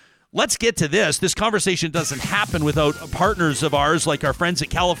second. Let's get to this. This conversation doesn't happen without partners of ours like our friends at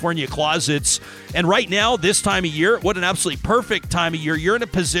California Closets. And right now, this time of year, what an absolutely perfect time of year. You're in a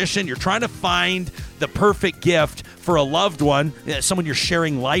position, you're trying to find the perfect gift for a loved one, someone you're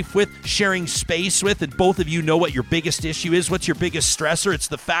sharing life with, sharing space with, and both of you know what your biggest issue is. What's your biggest stressor? It's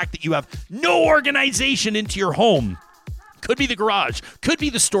the fact that you have no organization into your home. Could be the garage, could be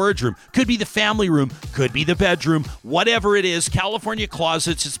the storage room, could be the family room, could be the bedroom, whatever it is. California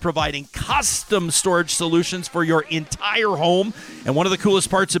Closets is providing custom storage solutions for your entire home. And one of the coolest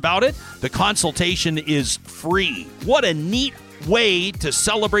parts about it, the consultation is free. What a neat way to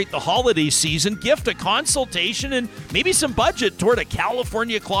celebrate the holiday season. Gift a consultation and maybe some budget toward a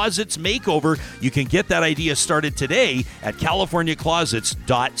California Closets makeover. You can get that idea started today at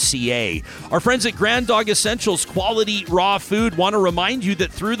californiaclosets.ca. Our friends at Grand Dog Essentials Quality Raw Food want to remind you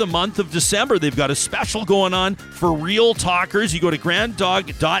that through the month of December, they've got a special going on for Real Talkers. You go to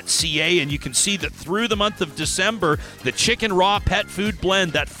granddog.ca and you can see that through the month of December, the Chicken Raw Pet Food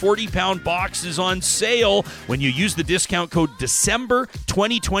Blend, that 40-pound box, is on sale when you use the discount code December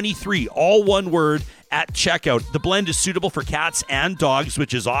 2023, all one word, at checkout. The blend is suitable for cats and dogs,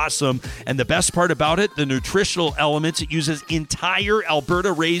 which is awesome. And the best part about it, the nutritional elements, it uses entire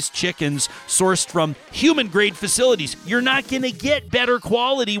Alberta-raised chickens sourced from human-grade facilities. You're not going to get better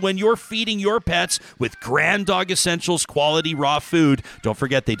quality when you're feeding your pets with Grand Dog Essentials quality raw food. Don't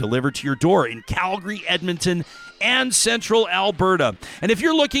forget, they deliver to your door in Calgary, Edmonton, and Central Alberta. And if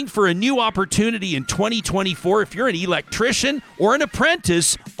you're looking for a new opportunity in 2024, if you're an electrician or an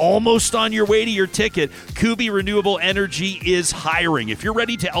apprentice almost on your way to your ticket, Kubi Renewable Energy is hiring. If you're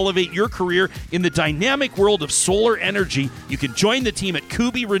ready to elevate your career in the dynamic world of solar energy, you can join the team at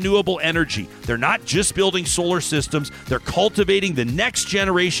Kubi Renewable Energy. They're not just building solar systems, they're cultivating the next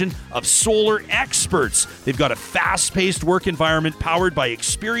generation of solar experts. They've got a fast-paced work environment powered by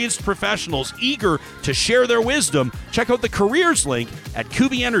experienced professionals eager to share their wisdom. Check out the careers link at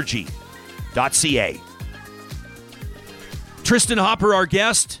kubienergy.ca. Tristan Hopper, our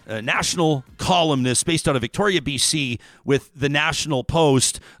guest, a national columnist based out of Victoria, BC, with the National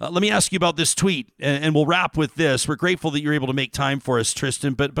Post. Let me ask you about this tweet, and we'll wrap with this. We're grateful that you're able to make time for us,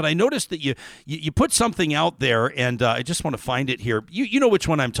 Tristan, but I noticed that you put something out there, and I just want to find it here. You know which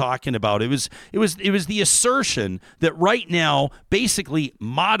one I'm talking about. It was the assertion that right now, basically,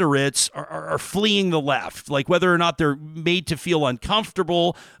 moderates are fleeing the left, like whether or not they're made to feel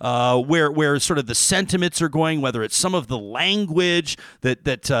uncomfortable, where sort of the sentiments are going, whether it's some of the language that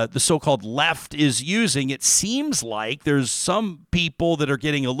the so-called left is using. It seems like there's some people that are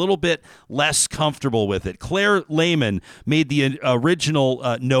getting a little bit less comfortable with it. Claire Lehman made the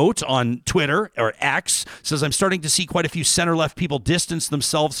original note on Twitter, or X, says, I'm starting to see quite a few center-left people distance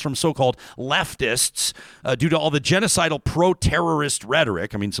themselves from so-called leftists due to all the genocidal pro-terrorist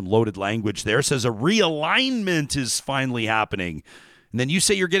rhetoric. I mean, some loaded language there. Says a realignment is finally happening. And then you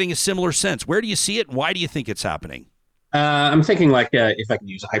say you're getting a similar sense. Where do you see it, and why do you think it's happening? I'm thinking if I can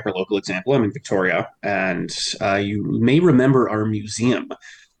use a hyper-local example, I'm in Victoria, and you may remember our museum,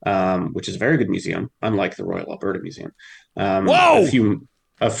 which is a very good museum, unlike the Royal Alberta Museum. Whoa!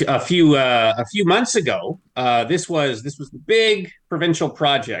 a few months ago. This was the big provincial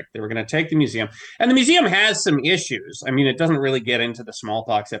project. They were going to take the museum, and the museum has some issues. I mean, it doesn't really get into the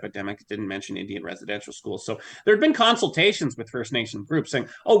smallpox epidemic. It didn't mention Indian residential schools. So there had been consultations with First Nation groups saying,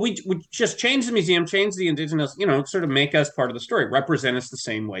 "Oh, we just change the museum, change the Indigenous, sort of make us part of the story, represent us the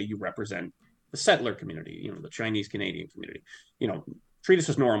same way you represent the settler community, the Chinese Canadian community, treat us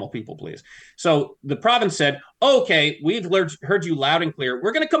as normal people, please." So the province said, okay, we've heard you loud and clear.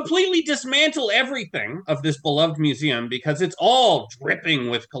 We're going to completely dismantle everything of this beloved museum because it's all dripping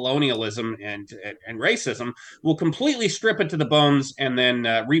with colonialism and racism. We'll completely strip it to the bones and then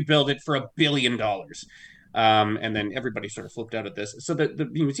rebuild it for $1 billion. And then everybody sort of flipped out at this. So the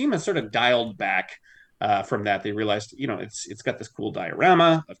museum has sort of dialed back from that. They realized, it's got this cool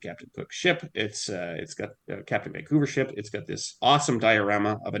diorama of Captain Cook's ship. It's got Captain Vancouver's ship. It's got this awesome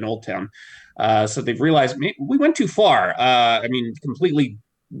diorama of an old town. So they've realized we went too far. Completely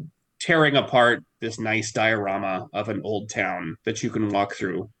tearing apart this nice diorama of an old town that you can walk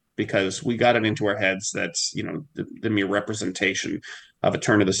through because we got it into our heads that's, the mere representation of a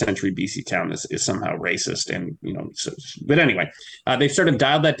turn of the century BC town is somehow racist. And, but anyway, they've sort of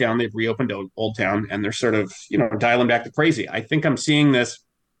dialed that down. They've reopened Old Town and they're sort of, dialing back the crazy. I think I'm seeing this.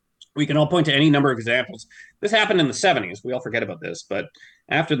 We can all point to any number of examples. This happened in the 70s. We all forget about this. But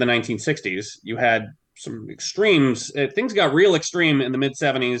after the 1960s, you had some extremes. Things got real extreme in the mid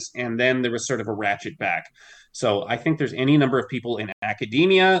 70s. And then there was sort of a ratchet back. So I think there's any number of people in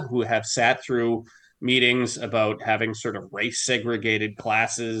academia who have sat through meetings about having sort of race segregated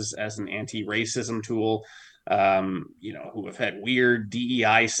classes as an anti-racism tool, who have had weird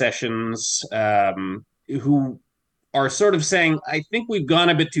DEI sessions, who are sort of saying, I think we've gone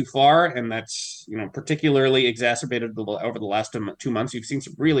a bit too far. And that's, particularly exacerbated over the last 2 months. You've seen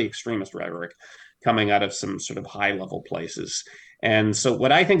some really extremist rhetoric coming out of some sort of high level places. And so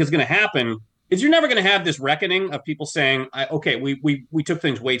what I think is going to happen is you're never going to have this reckoning of people saying, okay, we took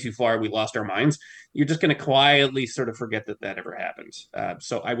things way too far. We lost our minds. You're just going to quietly sort of forget that ever happened.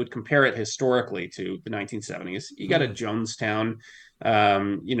 So I would compare it historically to the 1970s. You got a Jonestown,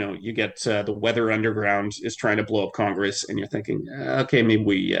 you get the Weather Underground is trying to blow up Congress. And you're thinking, okay, maybe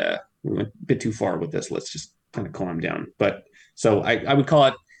we went a bit too far with this. Let's just kind of calm down. But so I would call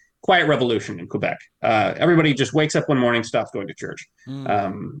it quiet revolution in Quebec. Everybody just wakes up one morning, stops going to church.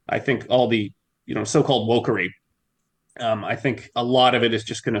 I think all the so-called wokery, I think a lot of it is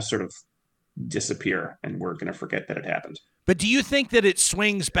just going to sort of disappear and we're going to forget that it happened. But do you think that it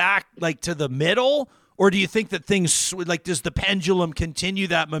swings back like to the middle, or do you think that things like, does the pendulum continue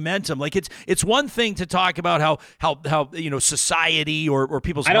that momentum? Like it's one thing to talk about how society or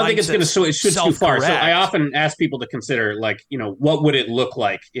people's I don't think it's going to switch too far. So I often ask people to consider what would it look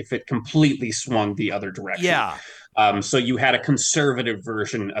like if it completely swung the other direction? Yeah. So you had a conservative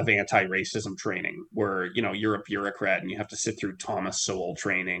version of anti-racism training where, you're a bureaucrat and you have to sit through Thomas Sowell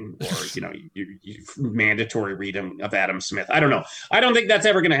training or, you mandatory reading of Adam Smith. I don't know. I don't think that's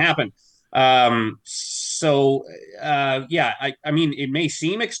ever going to happen. I mean, it may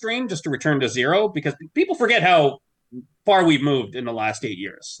seem extreme just to return to zero because people forget how far we've moved in the last 8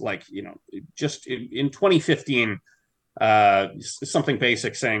 years. Like, just in 2015, something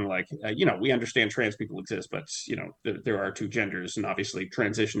basic saying we understand trans people exist, but there are two genders and obviously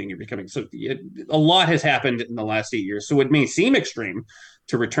transitioning, you're becoming a lot has happened in the last 8 years. So it may seem extreme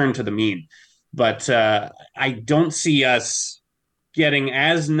to return to the mean, but I don't see us getting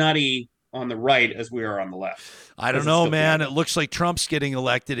as nutty on the right as we are on the left. I don't know, man. It looks like Trump's getting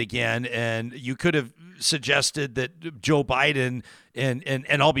elected again, and you could have suggested that Joe Biden and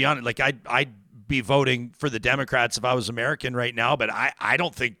I'll be honest, I'd be voting for the Democrats if I was American right now, but I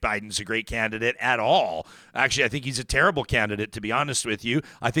don't think Biden's a great candidate at all. Actually, I think he's a terrible candidate, to be honest with you.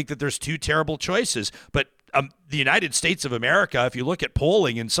 I think that there's two terrible choices, but the United States of America, if you look at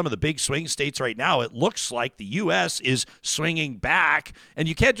polling in some of the big swing states right now, it looks like the U.S. is swinging back. And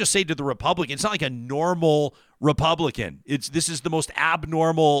you can't just say to the Republican, it's not like a normal Republican. This is the most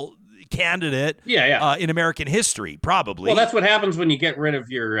abnormal candidate in American history, probably. Well, that's what happens when you get rid of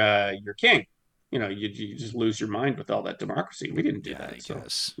your king. You just lose your mind with all that democracy. We didn't do that. I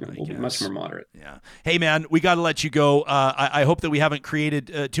guess. We'll be much more moderate. Yeah. Hey, man, we got to let you go. I hope that we haven't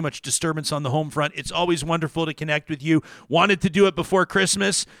created too much disturbance on the home front. It's always wonderful to connect with you. Wanted to do it before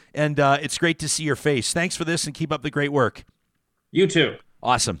Christmas, and it's great to see your face. Thanks for this, and keep up the great work. You too.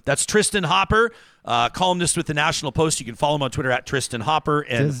 Awesome. That's Tristan Hopper, columnist with the National Post. You can follow him on Twitter at Tristan Hopper.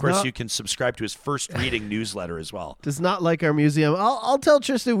 And, of course, you can subscribe to his First Reading newsletter as well. Does not like our museum. I'll tell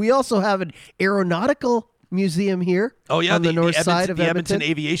Tristan, we also have an aeronautical museum here. Oh yeah, on the north side of the Edmonton.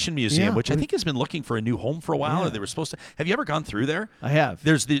 Aviation Museum, Yeah. which I think has been looking for a new home for a while. Yeah. They were supposed to. Have you ever gone through there? I have.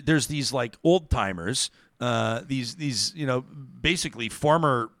 There's these like old timers. These basically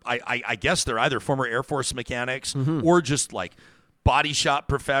former. I guess they're either former Air Force mechanics or just like body shop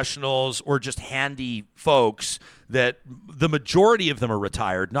professionals or just handy folks that the majority of them are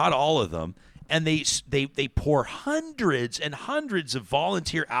retired, not all of them. And they pour hundreds and hundreds of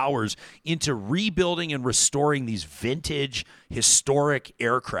volunteer hours into rebuilding and restoring these vintage historic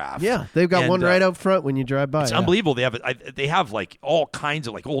aircraft. Yeah, they've got one right out front when you drive by. It's unbelievable. They have like all kinds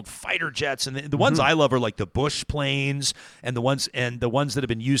of like old fighter jets, and the ones I love are like the Bush planes and the ones that have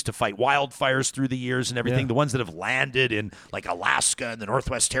been used to fight wildfires through the years and everything. Yeah. The ones that have landed in like Alaska and the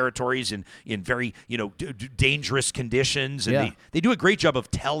Northwest Territories in very dangerous conditions, and they do a great job of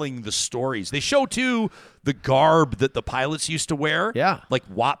telling the stories. They show too the garb that the pilots used to wear. Yeah. Like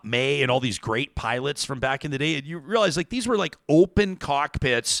Wap May and all these great pilots from back in the day. And you realize like these were like open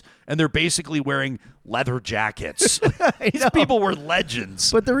cockpits and they're basically wearing leather jackets. These people were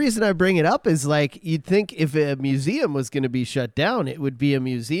legends. But the reason I bring it up is like you'd think if a museum was going to be shut down, it would be a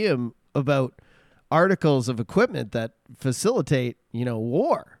museum about articles of equipment that facilitate,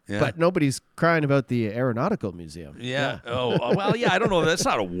 war. Yeah. But nobody's crying about the Aeronautical Museum. Yeah. Oh, well, yeah, I don't know. That's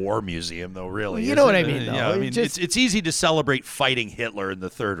not a war museum, though, really. You is know what it? I mean, though. Yeah, I mean, Just- it's easy to celebrate fighting Hitler in the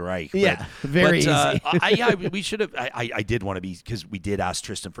Third Reich. Yeah, very easy. We should have. I did want to be, because we did ask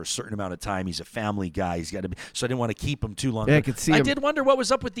Tristan for a certain amount of time. He's a family guy. He's got to be, so I didn't want to keep him too long. Yeah, I But could see I him. did wonder what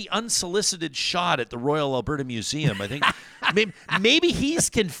was up with the unsolicited shot at the Royal Alberta Museum. I think maybe he's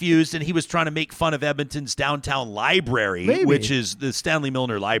confused and he was trying to make fun of Edmonton's downtown library, Maybe. which is the Stanley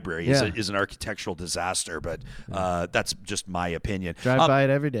Milner Library. Yeah. Is an architectural disaster, but that's just my opinion. Drive by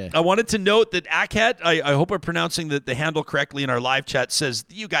it every day. I wanted to note that Akat, I hope I'm pronouncing the handle correctly in our live chat, says,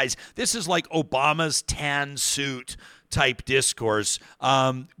 you guys, this is like Obama's tan suit type discourse.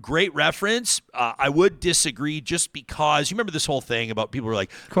 Great reference. I would disagree just because you remember this whole thing about people were like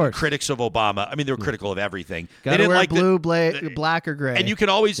critics of Obama. I mean, they were critical of everything. Got They to didn't wear like blue, black, or gray. and you can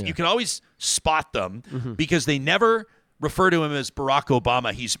always spot them because they never refer to him as Barack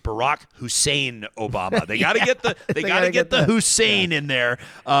Obama. He's Barack Hussein Obama. They got to get the Hussein in there.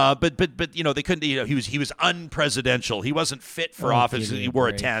 But they couldn't. He was unpresidential. He wasn't fit for office. He wore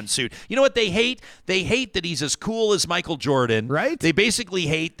a tan suit. You know what they hate? They hate that he's as cool as Michael Jordan. Right. They basically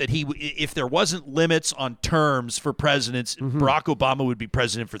hate that if there wasn't limits on terms for presidents, Barack Obama would be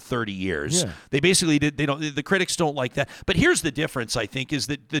president for 30 years. Yeah. They basically did. They don't. The critics don't like that. But here's the difference. I think is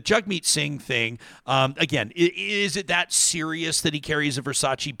that the Jagmeet Singh thing. Again, is it that serious that he carries a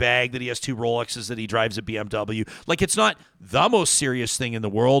Versace bag, that he has 2 Rolexes, that he drives a BMW? Like, it's not the most serious thing in the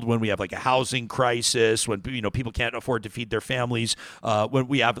world when we have like a housing crisis, when people can't afford to feed their families, when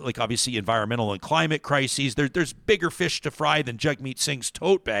we have like obviously environmental and climate crises. There's bigger fish to fry than Jagmeet Singh's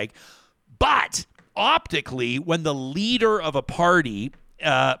tote bag. But optically, when the leader of a party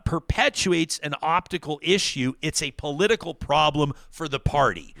perpetuates an optical issue, it's a political problem for the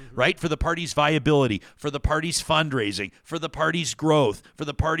party, right? For the party's viability, for the party's fundraising, for the party's growth, for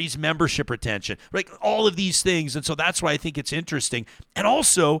the party's membership retention, right? All of these things. And so that's why I think it's interesting. And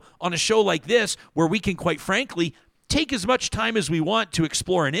also on a show like this, where we can quite frankly take as much time as we want to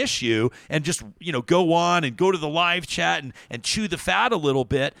explore an issue and just, go on and go to the live chat and chew the fat a little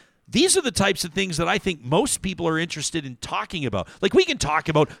bit. These are the types of things that I think most people are interested in talking about. Like, we can talk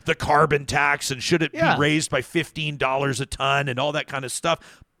about the carbon tax and should it be raised by $15 a ton and all that kind of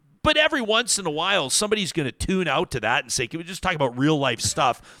stuff. But every once in a while, somebody's going to tune out to that and say, can we just talk about real life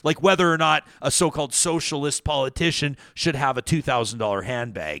stuff, like whether or not a so-called socialist politician should have a $2,000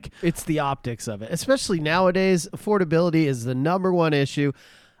 handbag? It's the optics of it. Especially nowadays, affordability is the number one issue.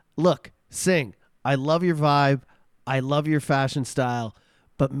 Look, Singh, I love your vibe. I love your fashion style.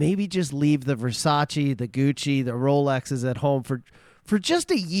 But maybe just leave the Versace, the Gucci, the Rolexes at home for just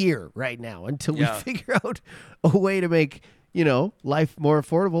a year right now until we figure out a way to make, life more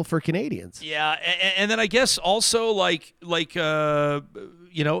affordable for Canadians. Yeah, and then I guess also is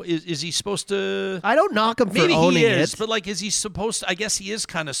he supposed to? I don't knock him for Maybe owning he is, it. but like, is he supposed to? I guess he is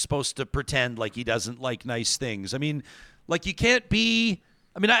kind of supposed to pretend like he doesn't like nice things. I mean, like, you can't be.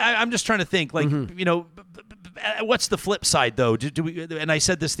 I mean, I'm just trying to think, like, what's the flip side, though? Do we? And I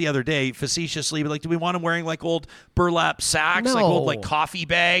said this the other day facetiously, but like, do we want him wearing like old burlap sacks, like old like coffee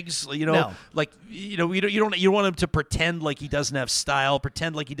bags? No. Like you don't want him to pretend like he doesn't have style,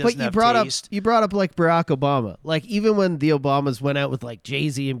 pretend like he doesn't have taste. You brought up like Barack Obama. Like, even when the Obamas went out with like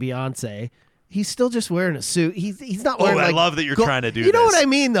Jay-Z and Beyonce, He's still just wearing a suit. He's not Oh, wearing. I love that you're trying to do this. You know what I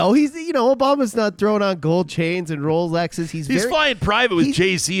mean, though. He's Obama's not throwing on gold chains and Rolexes. He's flying private with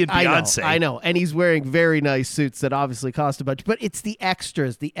Jay-Z and Beyonce. I know, and he's wearing very nice suits that obviously cost a bunch. But it's the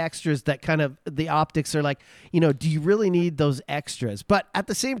extras that kind of the optics are like, do you really need those extras? But at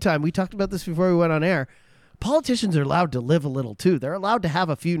the same time, we talked about this before we went on air. Politicians are allowed to live a little too. They're allowed to have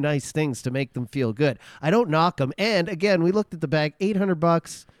a few nice things to make them feel good. I don't knock them. And again, we looked at the bag,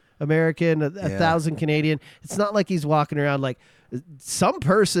 $800 American, 1,000 Canadian. It's not like he's walking around like some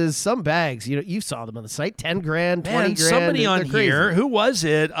purses, some bags. You saw them on the site, 10 grand, 20 grand. Somebody on here, who was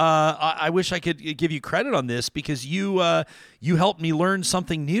it? I wish I could give you credit on this because you helped me learn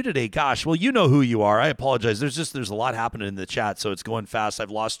something new today. Gosh, well, you know who you are. I apologize. There's a lot happening in the chat, so it's going fast.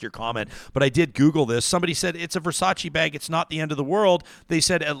 I've lost your comment, but I did Google this. Somebody said it's a Versace bag. It's not the end of the world. They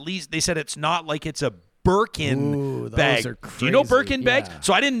said it's not like it's a Birkin bag. Are crazy. Do you know Birkin bags?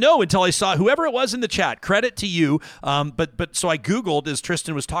 So I didn't know until I saw whoever it was in the chat. Credit to you. But so I Googled, as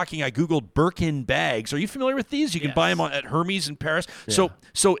Tristan was talking, I Googled Birkin bags. Are you familiar with these? You can buy them at Hermes in Paris. Yeah.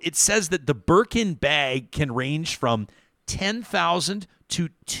 So it says that the Birkin bag can range from $10,000 to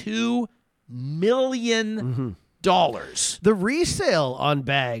 $2 million. The resale on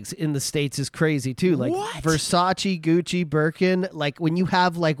bags in the States is crazy too. Like what? Versace, Gucci, Birkin. Like when you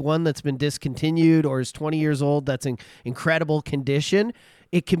have like one that's been discontinued or is 20 years old that's in incredible condition,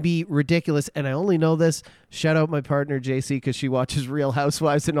 it can be ridiculous. And I only know this. Shout out my partner JC because she watches Real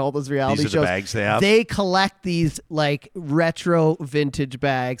Housewives and all those reality shows. The bags they have. They collect these like retro vintage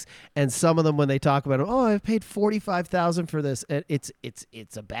bags, and some of them when they talk about it, I paid $45,000 for this. And it's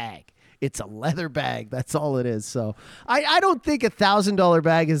a bag. It's a leather bag. That's all it is. So I don't think $1,000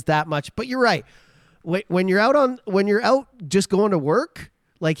 bag is that much. But you're right. When you're out just going to work,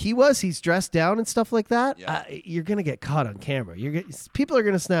 like he's dressed down and stuff like that. Yeah. You're gonna get caught on camera. People are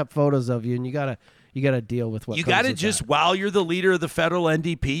gonna snap photos of you, and you gotta deal with what you got to just while you're the leader of the federal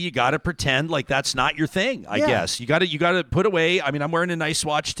NDP, you got to pretend like that's not your thing. I guess you got to put away. I mean, I'm wearing a nice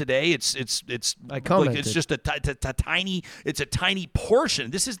watch today. It's like it's just a tiny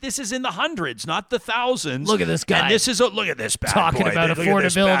portion. This is in the hundreds, not the thousands. Look at this guy. And look at this bad talking boy. about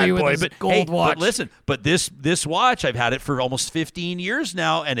affordability with his gold watch. But this watch, I've had it for almost 15 years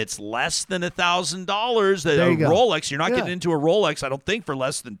now, and it's less than $1,000. A Rolex, you're not getting into a Rolex, I don't think, for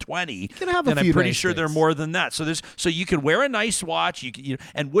less than 20. You can have a few. I'm pretty sure they're more than that. So you can wear a nice watch.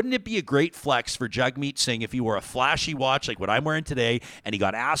 And wouldn't it be a great flex for Jagmeet Singh if he wore a flashy watch like what I'm wearing today, and he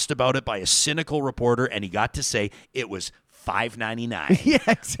got asked about it by a cynical reporter, and he got to say it was $5.99. Yeah,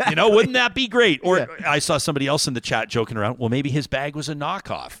 exactly. Wouldn't that be great? Or I saw somebody else in the chat joking around, well, maybe his bag was a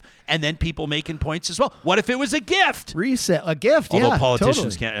knockoff. And then people making points as well. What if it was a gift? Resale, a gift, Although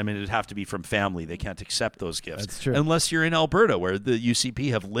politicians can't, it'd have to be from family. They can't accept those gifts. That's true. Unless you're in Alberta, where the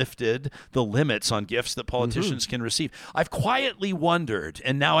UCP have lifted the limits on gifts that politicians can receive. I've quietly wondered,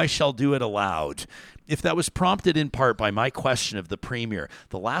 and now I shall do it aloud, if that was prompted in part by my question of the Premier.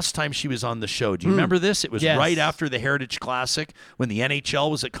 The last time she was on the show, do you remember this? It was right after the Heritage Classic when the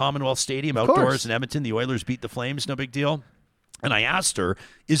NHL was at Commonwealth Stadium, outdoors in Edmonton. The Oilers beat the Flames, no big deal. And I asked her,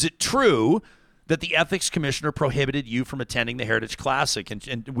 is it true that the ethics commissioner prohibited you from attending the Heritage Classic?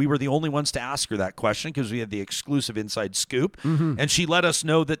 And we were the only ones to ask her that question because we had the exclusive inside scoop. And she let us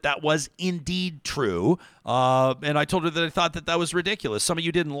know that was indeed true. And I told her that I thought that was ridiculous. Some of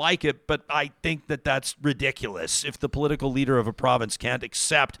you didn't like it, but I think that that's ridiculous. If the political leader of a province can't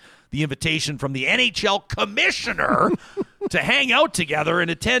accept the invitation from the NHL commissioner to hang out together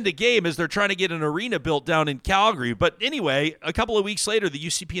and attend a game as they're trying to get an arena built down in Calgary. But anyway, a couple of weeks later, the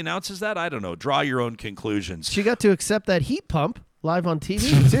UCP announces that. I don't know. Draw your own conclusions. She got to accept that heat pump live on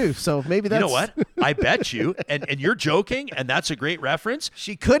TV too. So maybe that's... You know what? I bet you, and you're joking, and that's a great reference.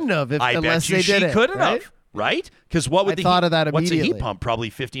 She couldn't have unless they did it. She couldn't have. Right? Because what would thought of that what's a immediately. heat pump? Probably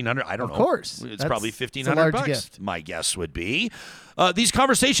 $1,500. I don't know. Of course, it's probably $1,500. Gift. My guess would be. These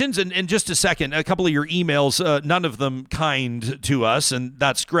conversations, and in just a second, a couple of your emails, none of them kind to us, and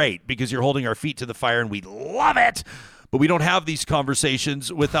that's great because you're holding our feet to the fire, and we love it. But we don't have these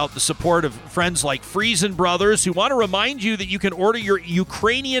conversations without the support of friends like Friesen Brothers, who want to remind you that you can order your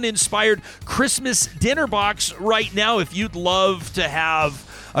Ukrainian-inspired Christmas dinner box right now if you'd love to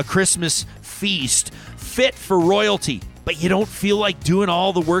have a Christmas feast fit for royalty, but you don't feel like doing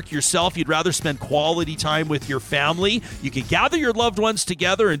all the work yourself. You'd rather spend quality time with your family. You can gather your loved ones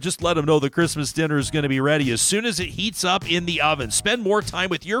together and just let them know the Christmas dinner is going to be ready as soon as it heats up in the oven. Spend more time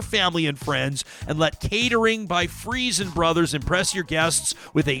with your family and friends and let Catering by Friesen Brothers impress your guests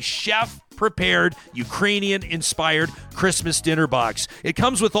with a chef prepared, Ukrainian-inspired Christmas dinner box. It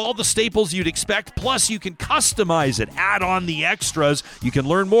comes with all the staples you'd expect, plus you can customize it, add on the extras. You can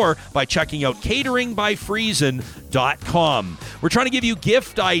learn more by checking out cateringbyfriesen.com. We're trying to give you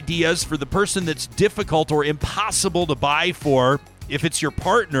gift ideas for the person that's difficult or impossible to buy for. If it's your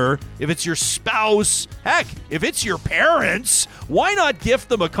partner, if it's your spouse, heck, if it's your parents, why not gift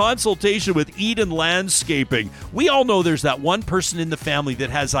them a consultation with Eden Landscaping? We all know there's that one person in the family that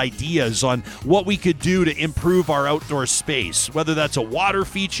has ideas on what we could do to improve our outdoor space, whether that's a water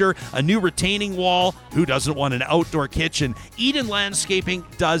feature, a new retaining wall, who doesn't want an outdoor kitchen? Eden Landscaping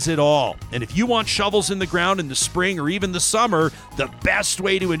does it all. And if you want shovels in the ground in the spring or even the summer, the best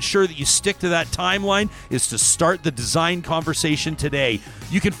way to ensure that you stick to that timeline is to start the design conversation today.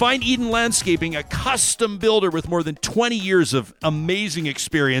 You can find Eden Landscaping, a custom builder with more than 20 years of amazing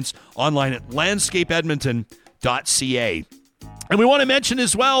experience, online at landscapeedmonton.ca. And we want to mention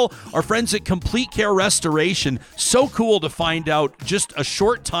as well our friends at Complete Care Restoration. So cool to find out just a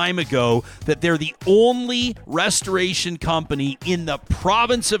short time ago that they're the only restoration company in the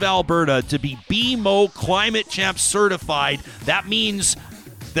province of Alberta to be BMO Climate Champ certified. That means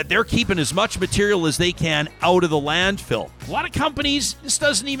that they're keeping as much material as they can out of the landfill. A lot of companies, this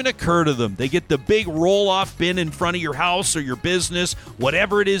doesn't even occur to them. They get the big roll-off bin in front of your house or your business,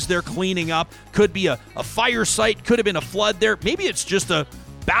 whatever it is they're cleaning up. Could be a fire site, could have been a flood there. Maybe it's just a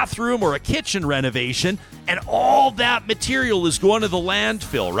bathroom or a kitchen renovation, and all that material is going to the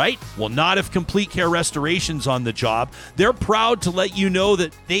landfill, right? Well, not if Complete Care Restoration's on the job. They're proud to let you know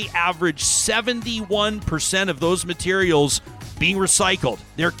that they average 71% of those materials being recycled.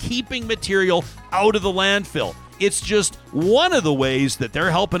 They're keeping material out of the landfill. It's just one of the ways that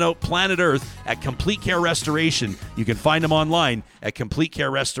they're helping out planet Earth at Complete Care Restoration. You can find them online at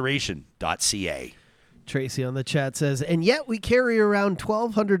completecarerestoration.ca. Tracy on the chat says, and yet we carry around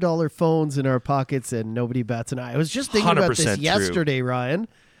 $1,200 phones in our pockets and nobody bats an eye. I was just thinking about this yesterday, Ryan.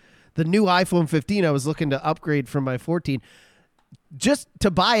 The new iPhone 15, I was looking to upgrade from my 14. Just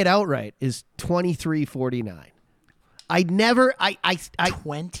to buy it outright is $23.49. I never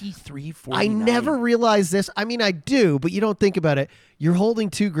realized this. I mean, I do, but you don't think about it. You're holding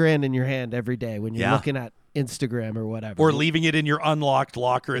 $2,000 in your hand every day when you're looking at Instagram or whatever. Or leaving it in your unlocked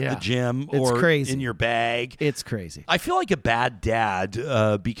locker at the gym or crazy. In your bag. It's crazy. I feel like a bad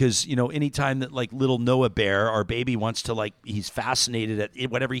dad because, you know, anytime that like little Noah Bear, our baby, wants to he's fascinated at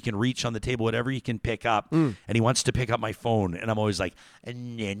whatever he can reach on the table, whatever he can pick up, and he wants to pick up my phone. And I'm always like,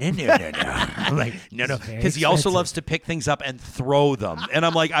 no. I'm like, no. Because he also loves to pick things up and throw them. And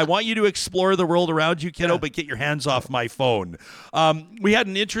I'm like, I want you to explore the world around you, kiddo, but get your hands off my phone. We had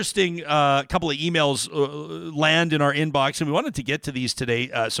an interesting couple of emails land in our inbox, and we wanted to get to these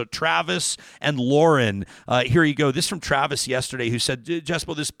today. So Travis and Lauren, here you go. This from Travis yesterday, who said,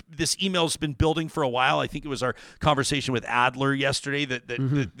 Jespo, this email's been building for a while. I think it was our conversation with Adler yesterday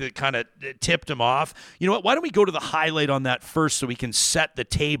that kind of tipped him off. You know what? Why don't we go to the highlight on that first so we can set the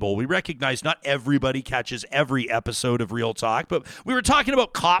table? We recognize not everybody catches every episode of Real Talk, but we were talking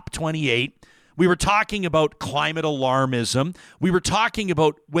about COP28. We were talking about climate alarmism. We were talking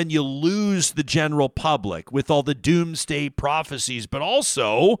about when you lose the general public with all the doomsday prophecies, but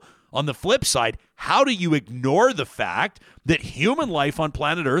also, on the flip side, how do you ignore the fact that human life on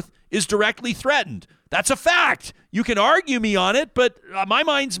planet Earth is directly threatened? That's a fact. You can argue me on it, but my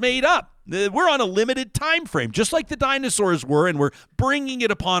mind's made up. We're on a limited time frame, just like the dinosaurs were, and we're bringing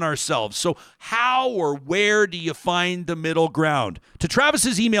it upon ourselves. So how or where do you find the middle ground? To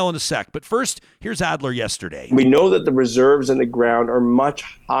Travis's email in a sec, but first, here's Adler yesterday. We know that the reserves in the ground are much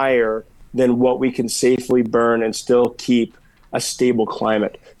higher than what we can safely burn and still keep a stable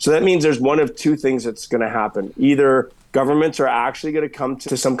climate. So that means there's one of two things that's going to happen. Either governments are actually going to come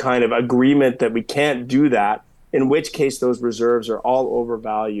to some kind of agreement that we can't do that, in which case those reserves are all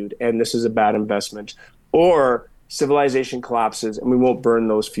overvalued and this is a bad investment, or civilization collapses and we won't burn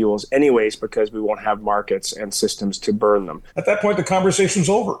those fuels anyways because we won't have markets and systems to burn them. At that point, the conversation's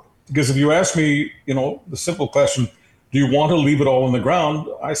over. Because if you ask me, the simple question, do you want to leave it all in the ground?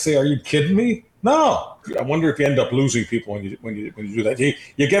 I say, are you kidding me? No. I wonder if you end up losing people when you do that.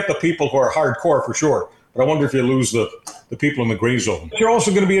 You get the people who are hardcore for sure, but I wonder if you lose the people in the gray zone. You're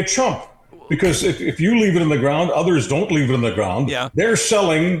also going to be a chump. Because if you leave it in the ground, others don't leave it in the ground. Yeah. They're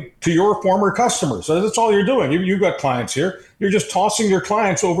selling to your former customers. So that's all you're doing. You've got clients here. You're just tossing your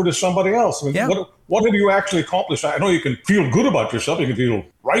clients over to somebody else. I mean, what have you actually accomplished? I know you can feel good about yourself. You can feel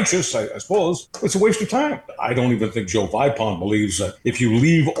righteous, I suppose. It's a waste of time. I don't even think Joe Vipon believes that if you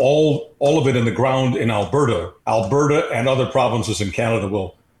leave all of it in the ground in Alberta and other provinces in Canada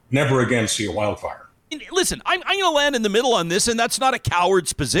will never again see a wildfire. Listen, I'm going to land in the middle on this, and that's not a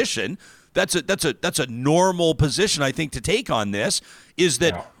coward's position. that's a normal position, I think, to take on this, is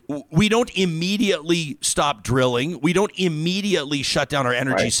that we don't immediately stop drilling. We don't immediately shut down our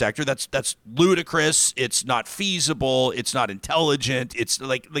energy sector. That's ludicrous. It's not feasible. It's not intelligent. It's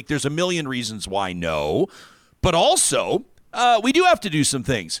like there's a million reasons why no. But also, we do have to do some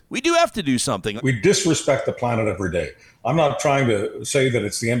things. We do have to do something. We disrespect the planet every day. I'm not trying to say that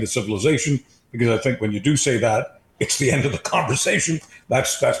it's the end of civilization, because I think when you do say that, it's the end of the conversation.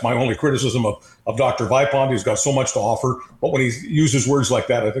 That's my only criticism of Dr. Vipond. He's got so much to offer, but when he uses words like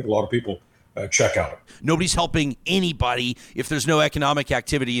that, I think a lot of people check out. Nobody's helping anybody if there's no economic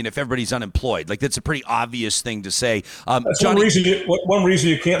activity and if everybody's unemployed. Like, that's a pretty obvious thing to say. That's Johnny, one reason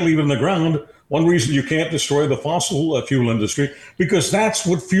you can't leave it in the ground. One reason you can't destroy the fossil fuel industry, because that's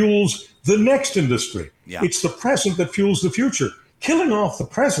what fuels the next industry. Yeah. It's the present that fuels the future. Killing off the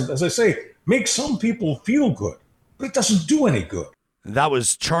present, as I say, makes some people feel good, but it doesn't do any good. That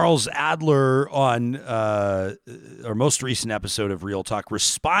was Charles Adler on our most recent episode of Real Talk,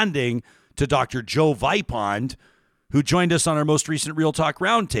 responding to Dr. Joe Vipond, who joined us on our most recent Real Talk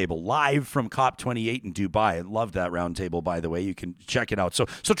Roundtable, live from COP28 in Dubai. I love that roundtable, by the way. You can check it out. So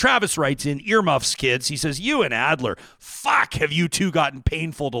Travis writes in, earmuffs, kids. He says, you and Adler, fuck, have you two gotten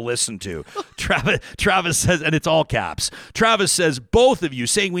painful to listen to? Travis says, and it's all caps. Travis says, both of you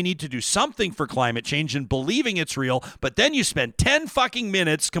saying we need to do something for climate change and believing it's real, but then you spend 10 fucking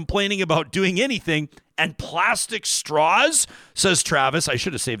minutes complaining about doing anything. And plastic straws, says Travis. I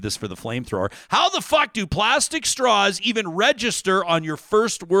should have saved this for the flamethrower. How the fuck do plastic straws even register on your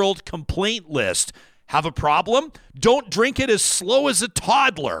first world complaint list? Have a problem? Don't drink it as slow as a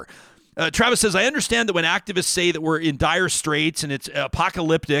toddler. Travis says, I understand that when activists say that we're in dire straits and it's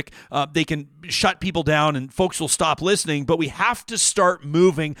apocalyptic, they can shut people down and folks will stop listening, but we have to start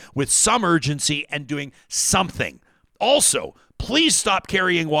moving with some urgency and doing something. Also, please stop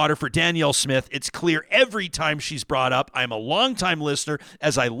carrying water for Danielle Smith. It's clear every time she's brought up. I'm a longtime listener,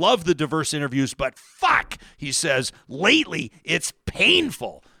 as I love the diverse interviews, but fuck, he says, lately it's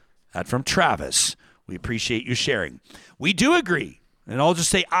painful. That from Travis. We appreciate you sharing. We do agree, and I'll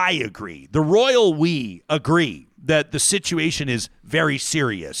just say I agree. The royal we agree that the situation is very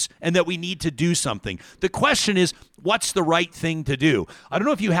serious and that we need to do something. The question is, what's the right thing to do? I don't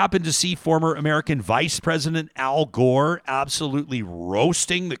know if you happen to see former American Vice President Al Gore absolutely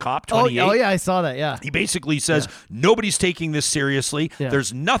roasting the COP28. Oh yeah, I saw that, yeah. He basically says, nobody's taking this seriously. Yeah.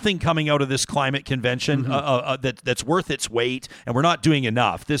 There's nothing coming out of this climate convention that's worth its weight, and we're not doing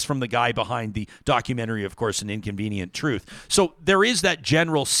enough. This from the guy behind the documentary, of course, An Inconvenient Truth. So there is that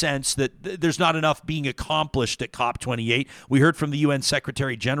general sense that there's not enough being accomplished at COP28. We heard from the UN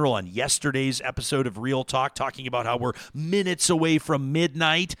Secretary General on yesterday's episode of Real Talk, talking about how we're minutes away from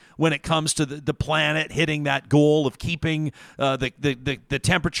midnight when it comes to the planet hitting that goal of keeping the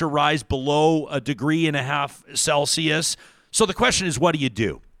temperature rise below 1.5 degrees Celsius. So the question is, what do you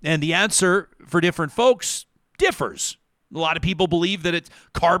do? And the answer for different folks differs. A lot of people believe that it's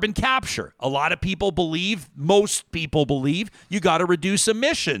carbon capture. A lot of people believe, most people believe, you got to reduce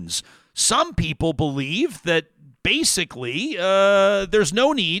emissions. Some people believe that basically, there's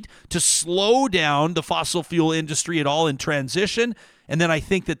no need to slow down the fossil fuel industry at all in transition. And then I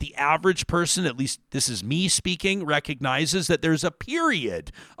think that the average person, at least this is me speaking, recognizes that there's a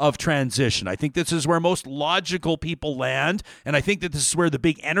period of transition. I think this is where most logical people land. And I think that this is where the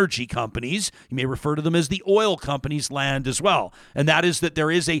big energy companies, you may refer to them as the oil companies, land as well. And that is that there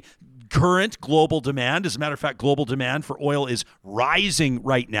is a current global demand. As a matter of fact, global demand for oil is rising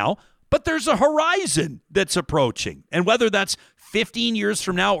right now. But there's a horizon that's approaching. And whether that's 15 years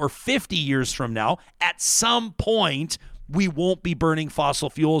from now or 50 years from now, at some point, we won't be burning fossil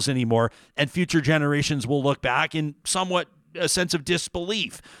fuels anymore. And future generations will look back in somewhat a sense of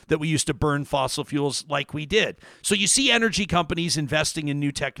disbelief that we used to burn fossil fuels like we did. So you see energy companies investing in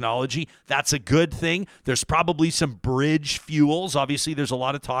new technology. That's a good thing. There's probably some bridge fuels. Obviously, there's a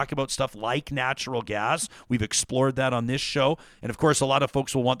lot of talk about stuff like natural gas. We've explored that on this show. And of course, a lot of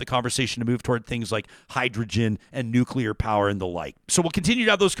folks will want the conversation to move toward things like hydrogen and nuclear power and the like. So we'll continue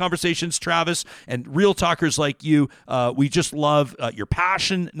to have those conversations, Travis, and real talkers like you. We just love your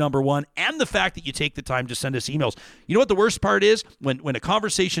passion, number one, and the fact that you take the time to send us emails. You know what the worst part is? When a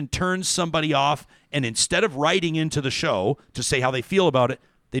conversation turns somebody off, and instead of writing into the show to say how they feel about it,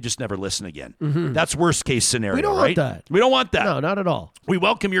 they just never listen again. Mm-hmm. That's worst case scenario, We don't right? want that. We don't want that. No, not at all. We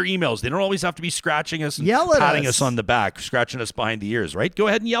welcome your emails. They don't always have to be scratching us and Yell at patting us. us on the back, scratching us behind the ears, right? Go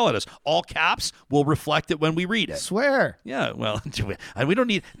ahead and yell at us. All caps will reflect it when we read it. Swear. Yeah, well, we don't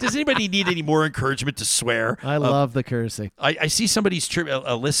need. Does anybody need any more encouragement to swear? I love the cursing. I see somebody's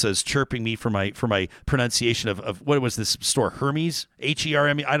Alyssa's chirping me for my pronunciation of what was this store? Hermes?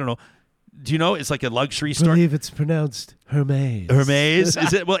 Herme? I don't know. Do you know? It's like a luxury I store. believe it's pronounced Hermes. Hermes?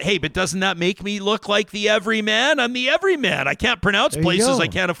 Is it? Well, hey, but doesn't that make me look like the everyman? I'm the everyman. I can't pronounce There you places go. I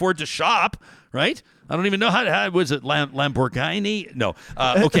can't afford to shop, right? I don't even know how was it Lamborghini? No.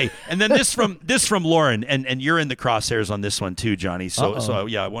 Okay. And then this from Lauren, and you're in the crosshairs on this one too, Johnny. So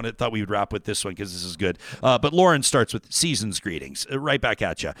yeah, thought we would wrap with this one because this is good. But Lauren starts with season's greetings. Right back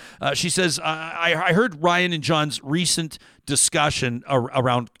at you. She says, I heard Ryan and John's recent discussion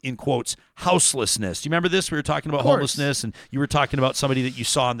around, in quotes, houselessness. Do you remember this? We were talking about homelessness, and you were talking about somebody that you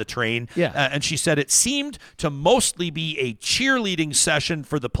saw on the train. Yeah. And she said it seemed to mostly be a cheerleading session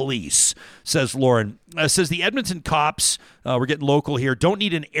for the police, says Lauren. Says the Edmonton cops, we're getting local here, don't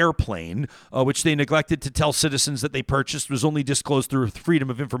need an airplane, which they neglected to tell citizens that they purchased, was only disclosed through a Freedom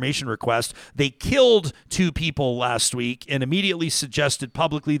of Information request. They killed 2 people last week and immediately suggested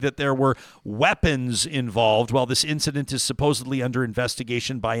publicly that there were weapons involved, while this incident is supposedly under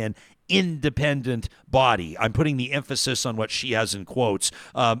investigation by an independent body. I'm putting the emphasis on what she has in quotes.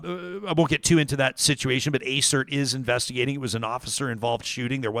 I won't get too into that situation, but ACERT is investigating. It was an officer-involved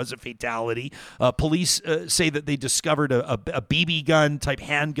shooting. There was a fatality. Police say that they discovered a BB gun type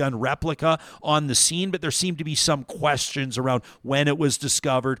handgun replica on the scene, but there seemed to be some questions around when it was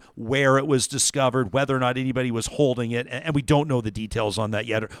discovered, where it was discovered, whether or not anybody was holding it, and we don't know the details on that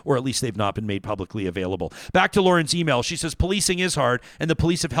yet, or at least they've not been made publicly available. Back to Lauren's email. She says, policing is hard, and the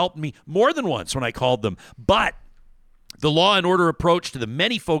police have helped me more than once when I called them, but the law and order approach to the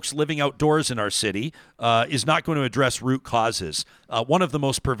many folks living outdoors in our city is not going to address root causes, one of the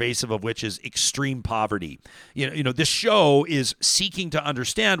most pervasive of which is extreme poverty. You know, this show is seeking to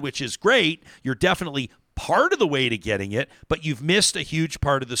understand, which is great. You're definitely part of the way to getting it, but you've missed a huge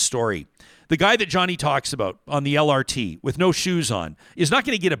part of the story. The guy that Johnny talks about on the LRT with no shoes on is not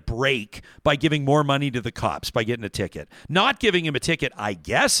going to get a break by giving more money to the cops by getting a ticket. Not giving him a ticket, I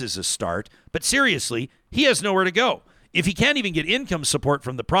guess, is a start, but seriously, he has nowhere to go. If he can't even get income support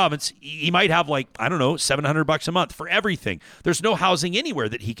from the province, he might have $700 a month for everything. There's no housing anywhere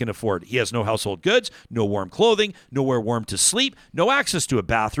that he can afford. He has no household goods, no warm clothing, nowhere warm to sleep, no access to a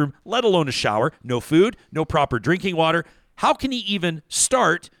bathroom, let alone a shower, no food, no proper drinking water. How can he even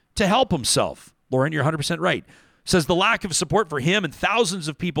start to help himself? Lauren, you're 100% right. Says the lack of support for him and thousands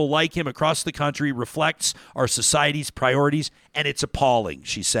of people like him across the country reflects our society's priorities, and it's appalling,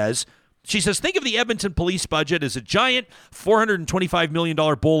 she says. She says, think of the Edmonton police budget as a giant $425 million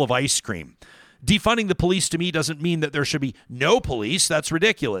bowl of ice cream. Defunding the police to me doesn't mean that there should be no police. That's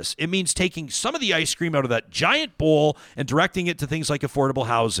ridiculous. It means taking some of the ice cream out of that giant bowl and directing it to things like affordable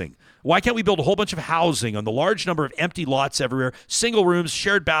housing. Why can't we build a whole bunch of housing on the large number of empty lots everywhere, single rooms,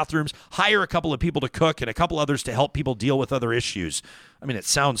 shared bathrooms, hire a couple of people to cook and a couple others to help people deal with other issues? I mean, it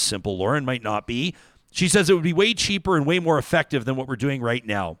sounds simple, Lauren, might not be. She says it would be way cheaper and way more effective than what we're doing right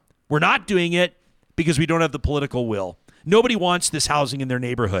now. We're not doing it because we don't have the political will. Nobody wants this housing in their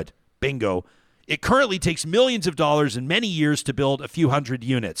neighborhood. Bingo. It currently takes millions of dollars and many years to build a few hundred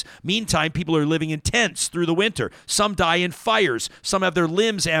units. Meantime, people are living in tents through the winter. Some die in fires. Some have their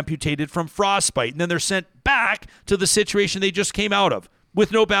limbs amputated from frostbite, and then they're sent back to the situation they just came out of,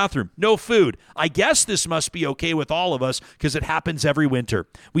 with no bathroom, no food. I guess this must be okay with all of us because it happens every winter.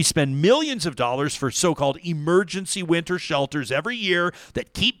 We spend millions of dollars for so-called emergency winter shelters every year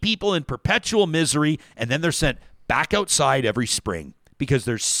that keep people in perpetual misery, and then they're sent back outside every spring because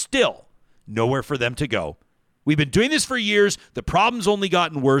there's still nowhere for them to go. We've been doing this for years. The problem's only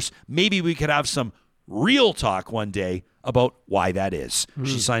gotten worse. Maybe we could have some real talk one day about why that is.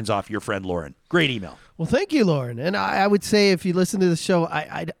 She signs off, your friend Lauren. Great email. Well, thank you, Lauren. And I would say if you listen to the show,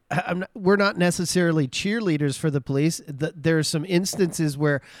 we're not necessarily cheerleaders for the police. There are some instances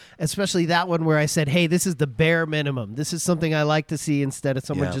where, especially that one where I said, hey, this is the bare minimum. This is something I like to see instead of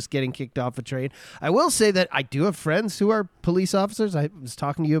someone just getting kicked off a train. I will say that I do have friends who are police officers. I was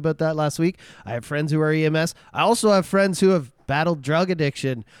talking to you about that last week. I have friends who are EMS. I also have friends who have battled drug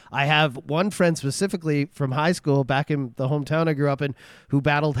addiction. I have one friend specifically from high school back in the hometown I grew up in who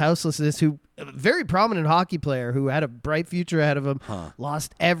battled houselessness, who a very prominent hockey player who had a bright future ahead of him,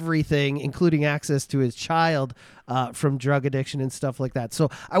 lost everything, including access to his child from drug addiction and stuff like that. So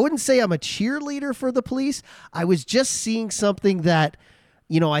I wouldn't say I'm a cheerleader for the police. I was just seeing something that,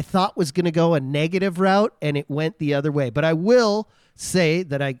 I thought was going to go a negative route and it went the other way. But I will say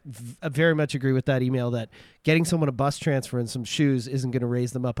that I very much agree with that email that getting someone a bus transfer and some shoes isn't going to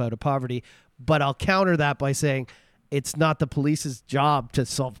raise them up out of poverty. But I'll counter that by saying it's not the police's job to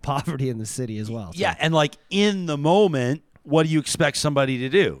solve poverty in the city as well. Yeah, and in the moment, what do you expect somebody to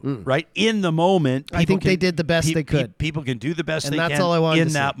do, right? In the moment, I think they did the best they could. People can do the best and they that's can all I wanted in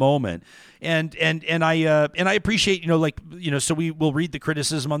to that say. moment. And I appreciate, so we will read the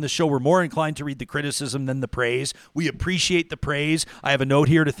criticism on the show. We're more inclined to read the criticism than the praise. We appreciate the praise. I have a note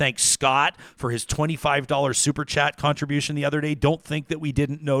here to thank Scott for his $25 super chat contribution the other day. Don't think that we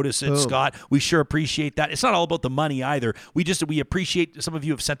didn't notice it, Scott. We sure appreciate that. It's not all about the money either. We appreciate some of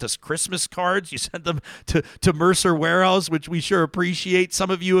you have sent us Christmas cards. You sent them to Mercer Warehouse, which we sure appreciate.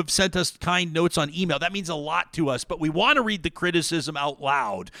 Some of you have sent us kind notes on email. That means a lot to us, but we want to read the criticism out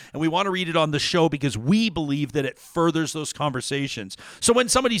loud, and we want to read it on the show because we believe that it furthers those conversations. So when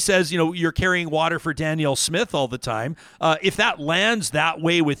somebody says, you're carrying water for Danielle Smith all the time, if that lands that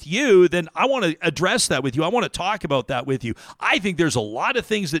way with you, then I want to address that with you. I want to talk about that with you. I think there's a lot of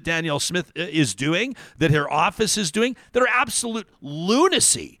things that Danielle Smith is doing, that her office is doing, that are absolute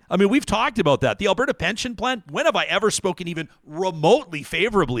lunacy. I mean, we've talked about that. The Alberta Pension Plan, when have I ever spoken even remotely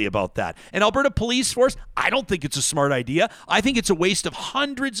favorably about that? And Alberta Police Force, I don't think it's a smart idea. I think it's a waste of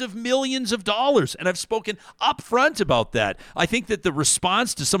hundreds of millions of dollars, and I've spoken upfront about that. I think that the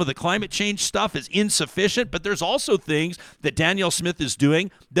response to some of the climate change stuff is insufficient, but there's also things that Danielle Smith is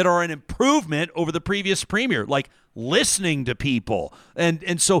doing that are an improvement over the previous premier, like listening to people.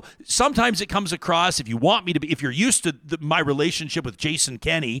 And so sometimes it comes across, if you want me to be, if you're used to my relationship with Jason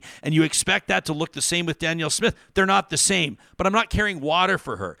Kenney and you expect that to look the same with Danielle Smith, they're not the same. But I'm not carrying water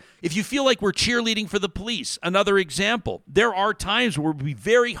for her. If you feel like we're cheerleading for the police, another example, there are times where we'll be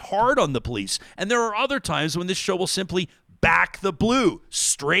very hard on the police. And there are other times when this show will simply back the blue,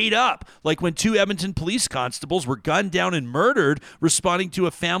 straight up, like when 2 Edmonton police constables were gunned down and murdered responding to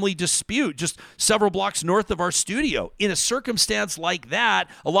a family dispute just several blocks north of our studio. In a circumstance like that,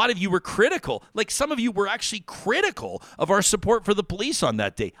 a lot of you were critical. Like some of you were actually critical of our support for the police on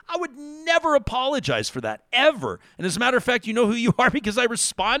that day. I would never apologize for that, ever. And as a matter of fact, you know who you are because I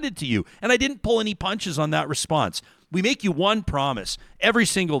responded to you, and I didn't pull any punches on that response. We make you one promise every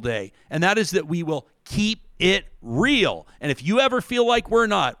single day, and that is that we will keep it real. And if you ever feel like we're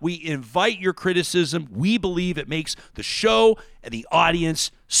not, we invite your criticism. We believe it makes the show and the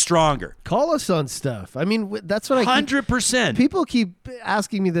audience stronger. Call us on stuff. I mean, that's what 100%. People keep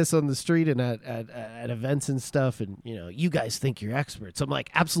asking me this on the street and at events and stuff. And, you guys think you're experts. I'm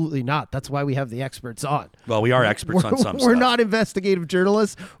like, absolutely not. That's why we have the experts on. Well, we are experts on some stuff. We're not investigative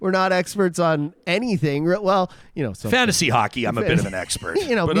journalists. We're not experts on anything. Well, fantasy hockey, I'm a bit of an expert.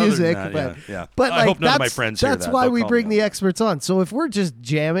 But music. But I hope none of my friends hear that. That's why we bring the experts on. So if we're just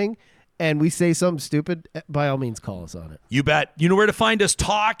jamming and we say something stupid, by all means, call us on it. You bet. You know where to find us.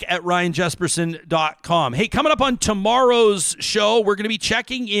 talk@ryanjesperson.com. Hey, coming up on tomorrow's show, we're going to be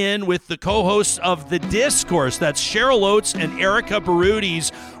checking in with the co-hosts of The Discourse. That's Cheryl Oates and Erica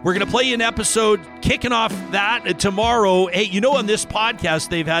Barutis. We're going to play an episode kicking off that tomorrow. Hey, on this podcast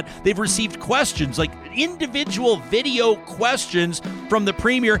they've received questions, like individual video questions from the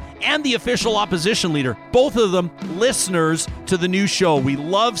premier and the official opposition leader. Both of them listeners to the new show. We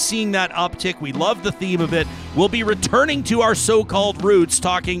love seeing that uptick. We love the theme of it. We'll be returning to our so-called roots,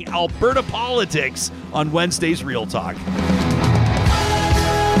 talking Alberta politics on Wednesday's Real Talk.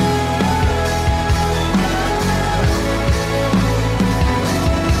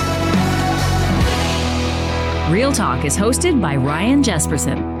 Real Talk is hosted by Ryan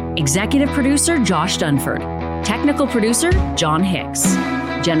Jesperson, executive producer Josh Dunford, technical producer John Hicks,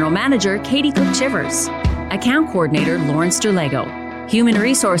 general manager Katie Cook-Chivers, account coordinator Lawrence Derlego, human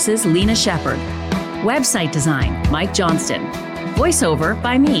resources Lena Shepard, website design Mike Johnston, voiceover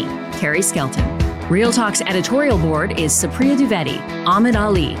by me, Carrie Skelton. Real Talk's editorial board is Supriya Dwivedi, Ahmed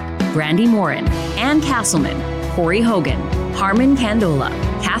Ali, Brandy Morin, Ann Castleman, Corey Hogan, Harmon Candola,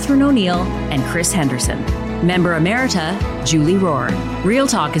 Catherine O'Neill, and Chris Henderson. Member Emerita, Julie Rohr. Real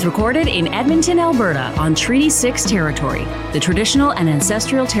Talk is recorded in Edmonton, Alberta on Treaty 6 territory, the traditional and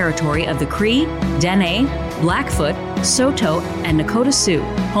ancestral territory of the Cree, Dene, Blackfoot, Saulteaux, and Nakota Sioux,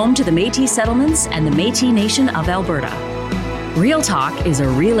 home to the Métis settlements and the Métis Nation of Alberta. Real Talk is a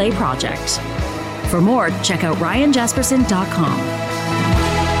relay project. For more, check out ryanjesperson.com.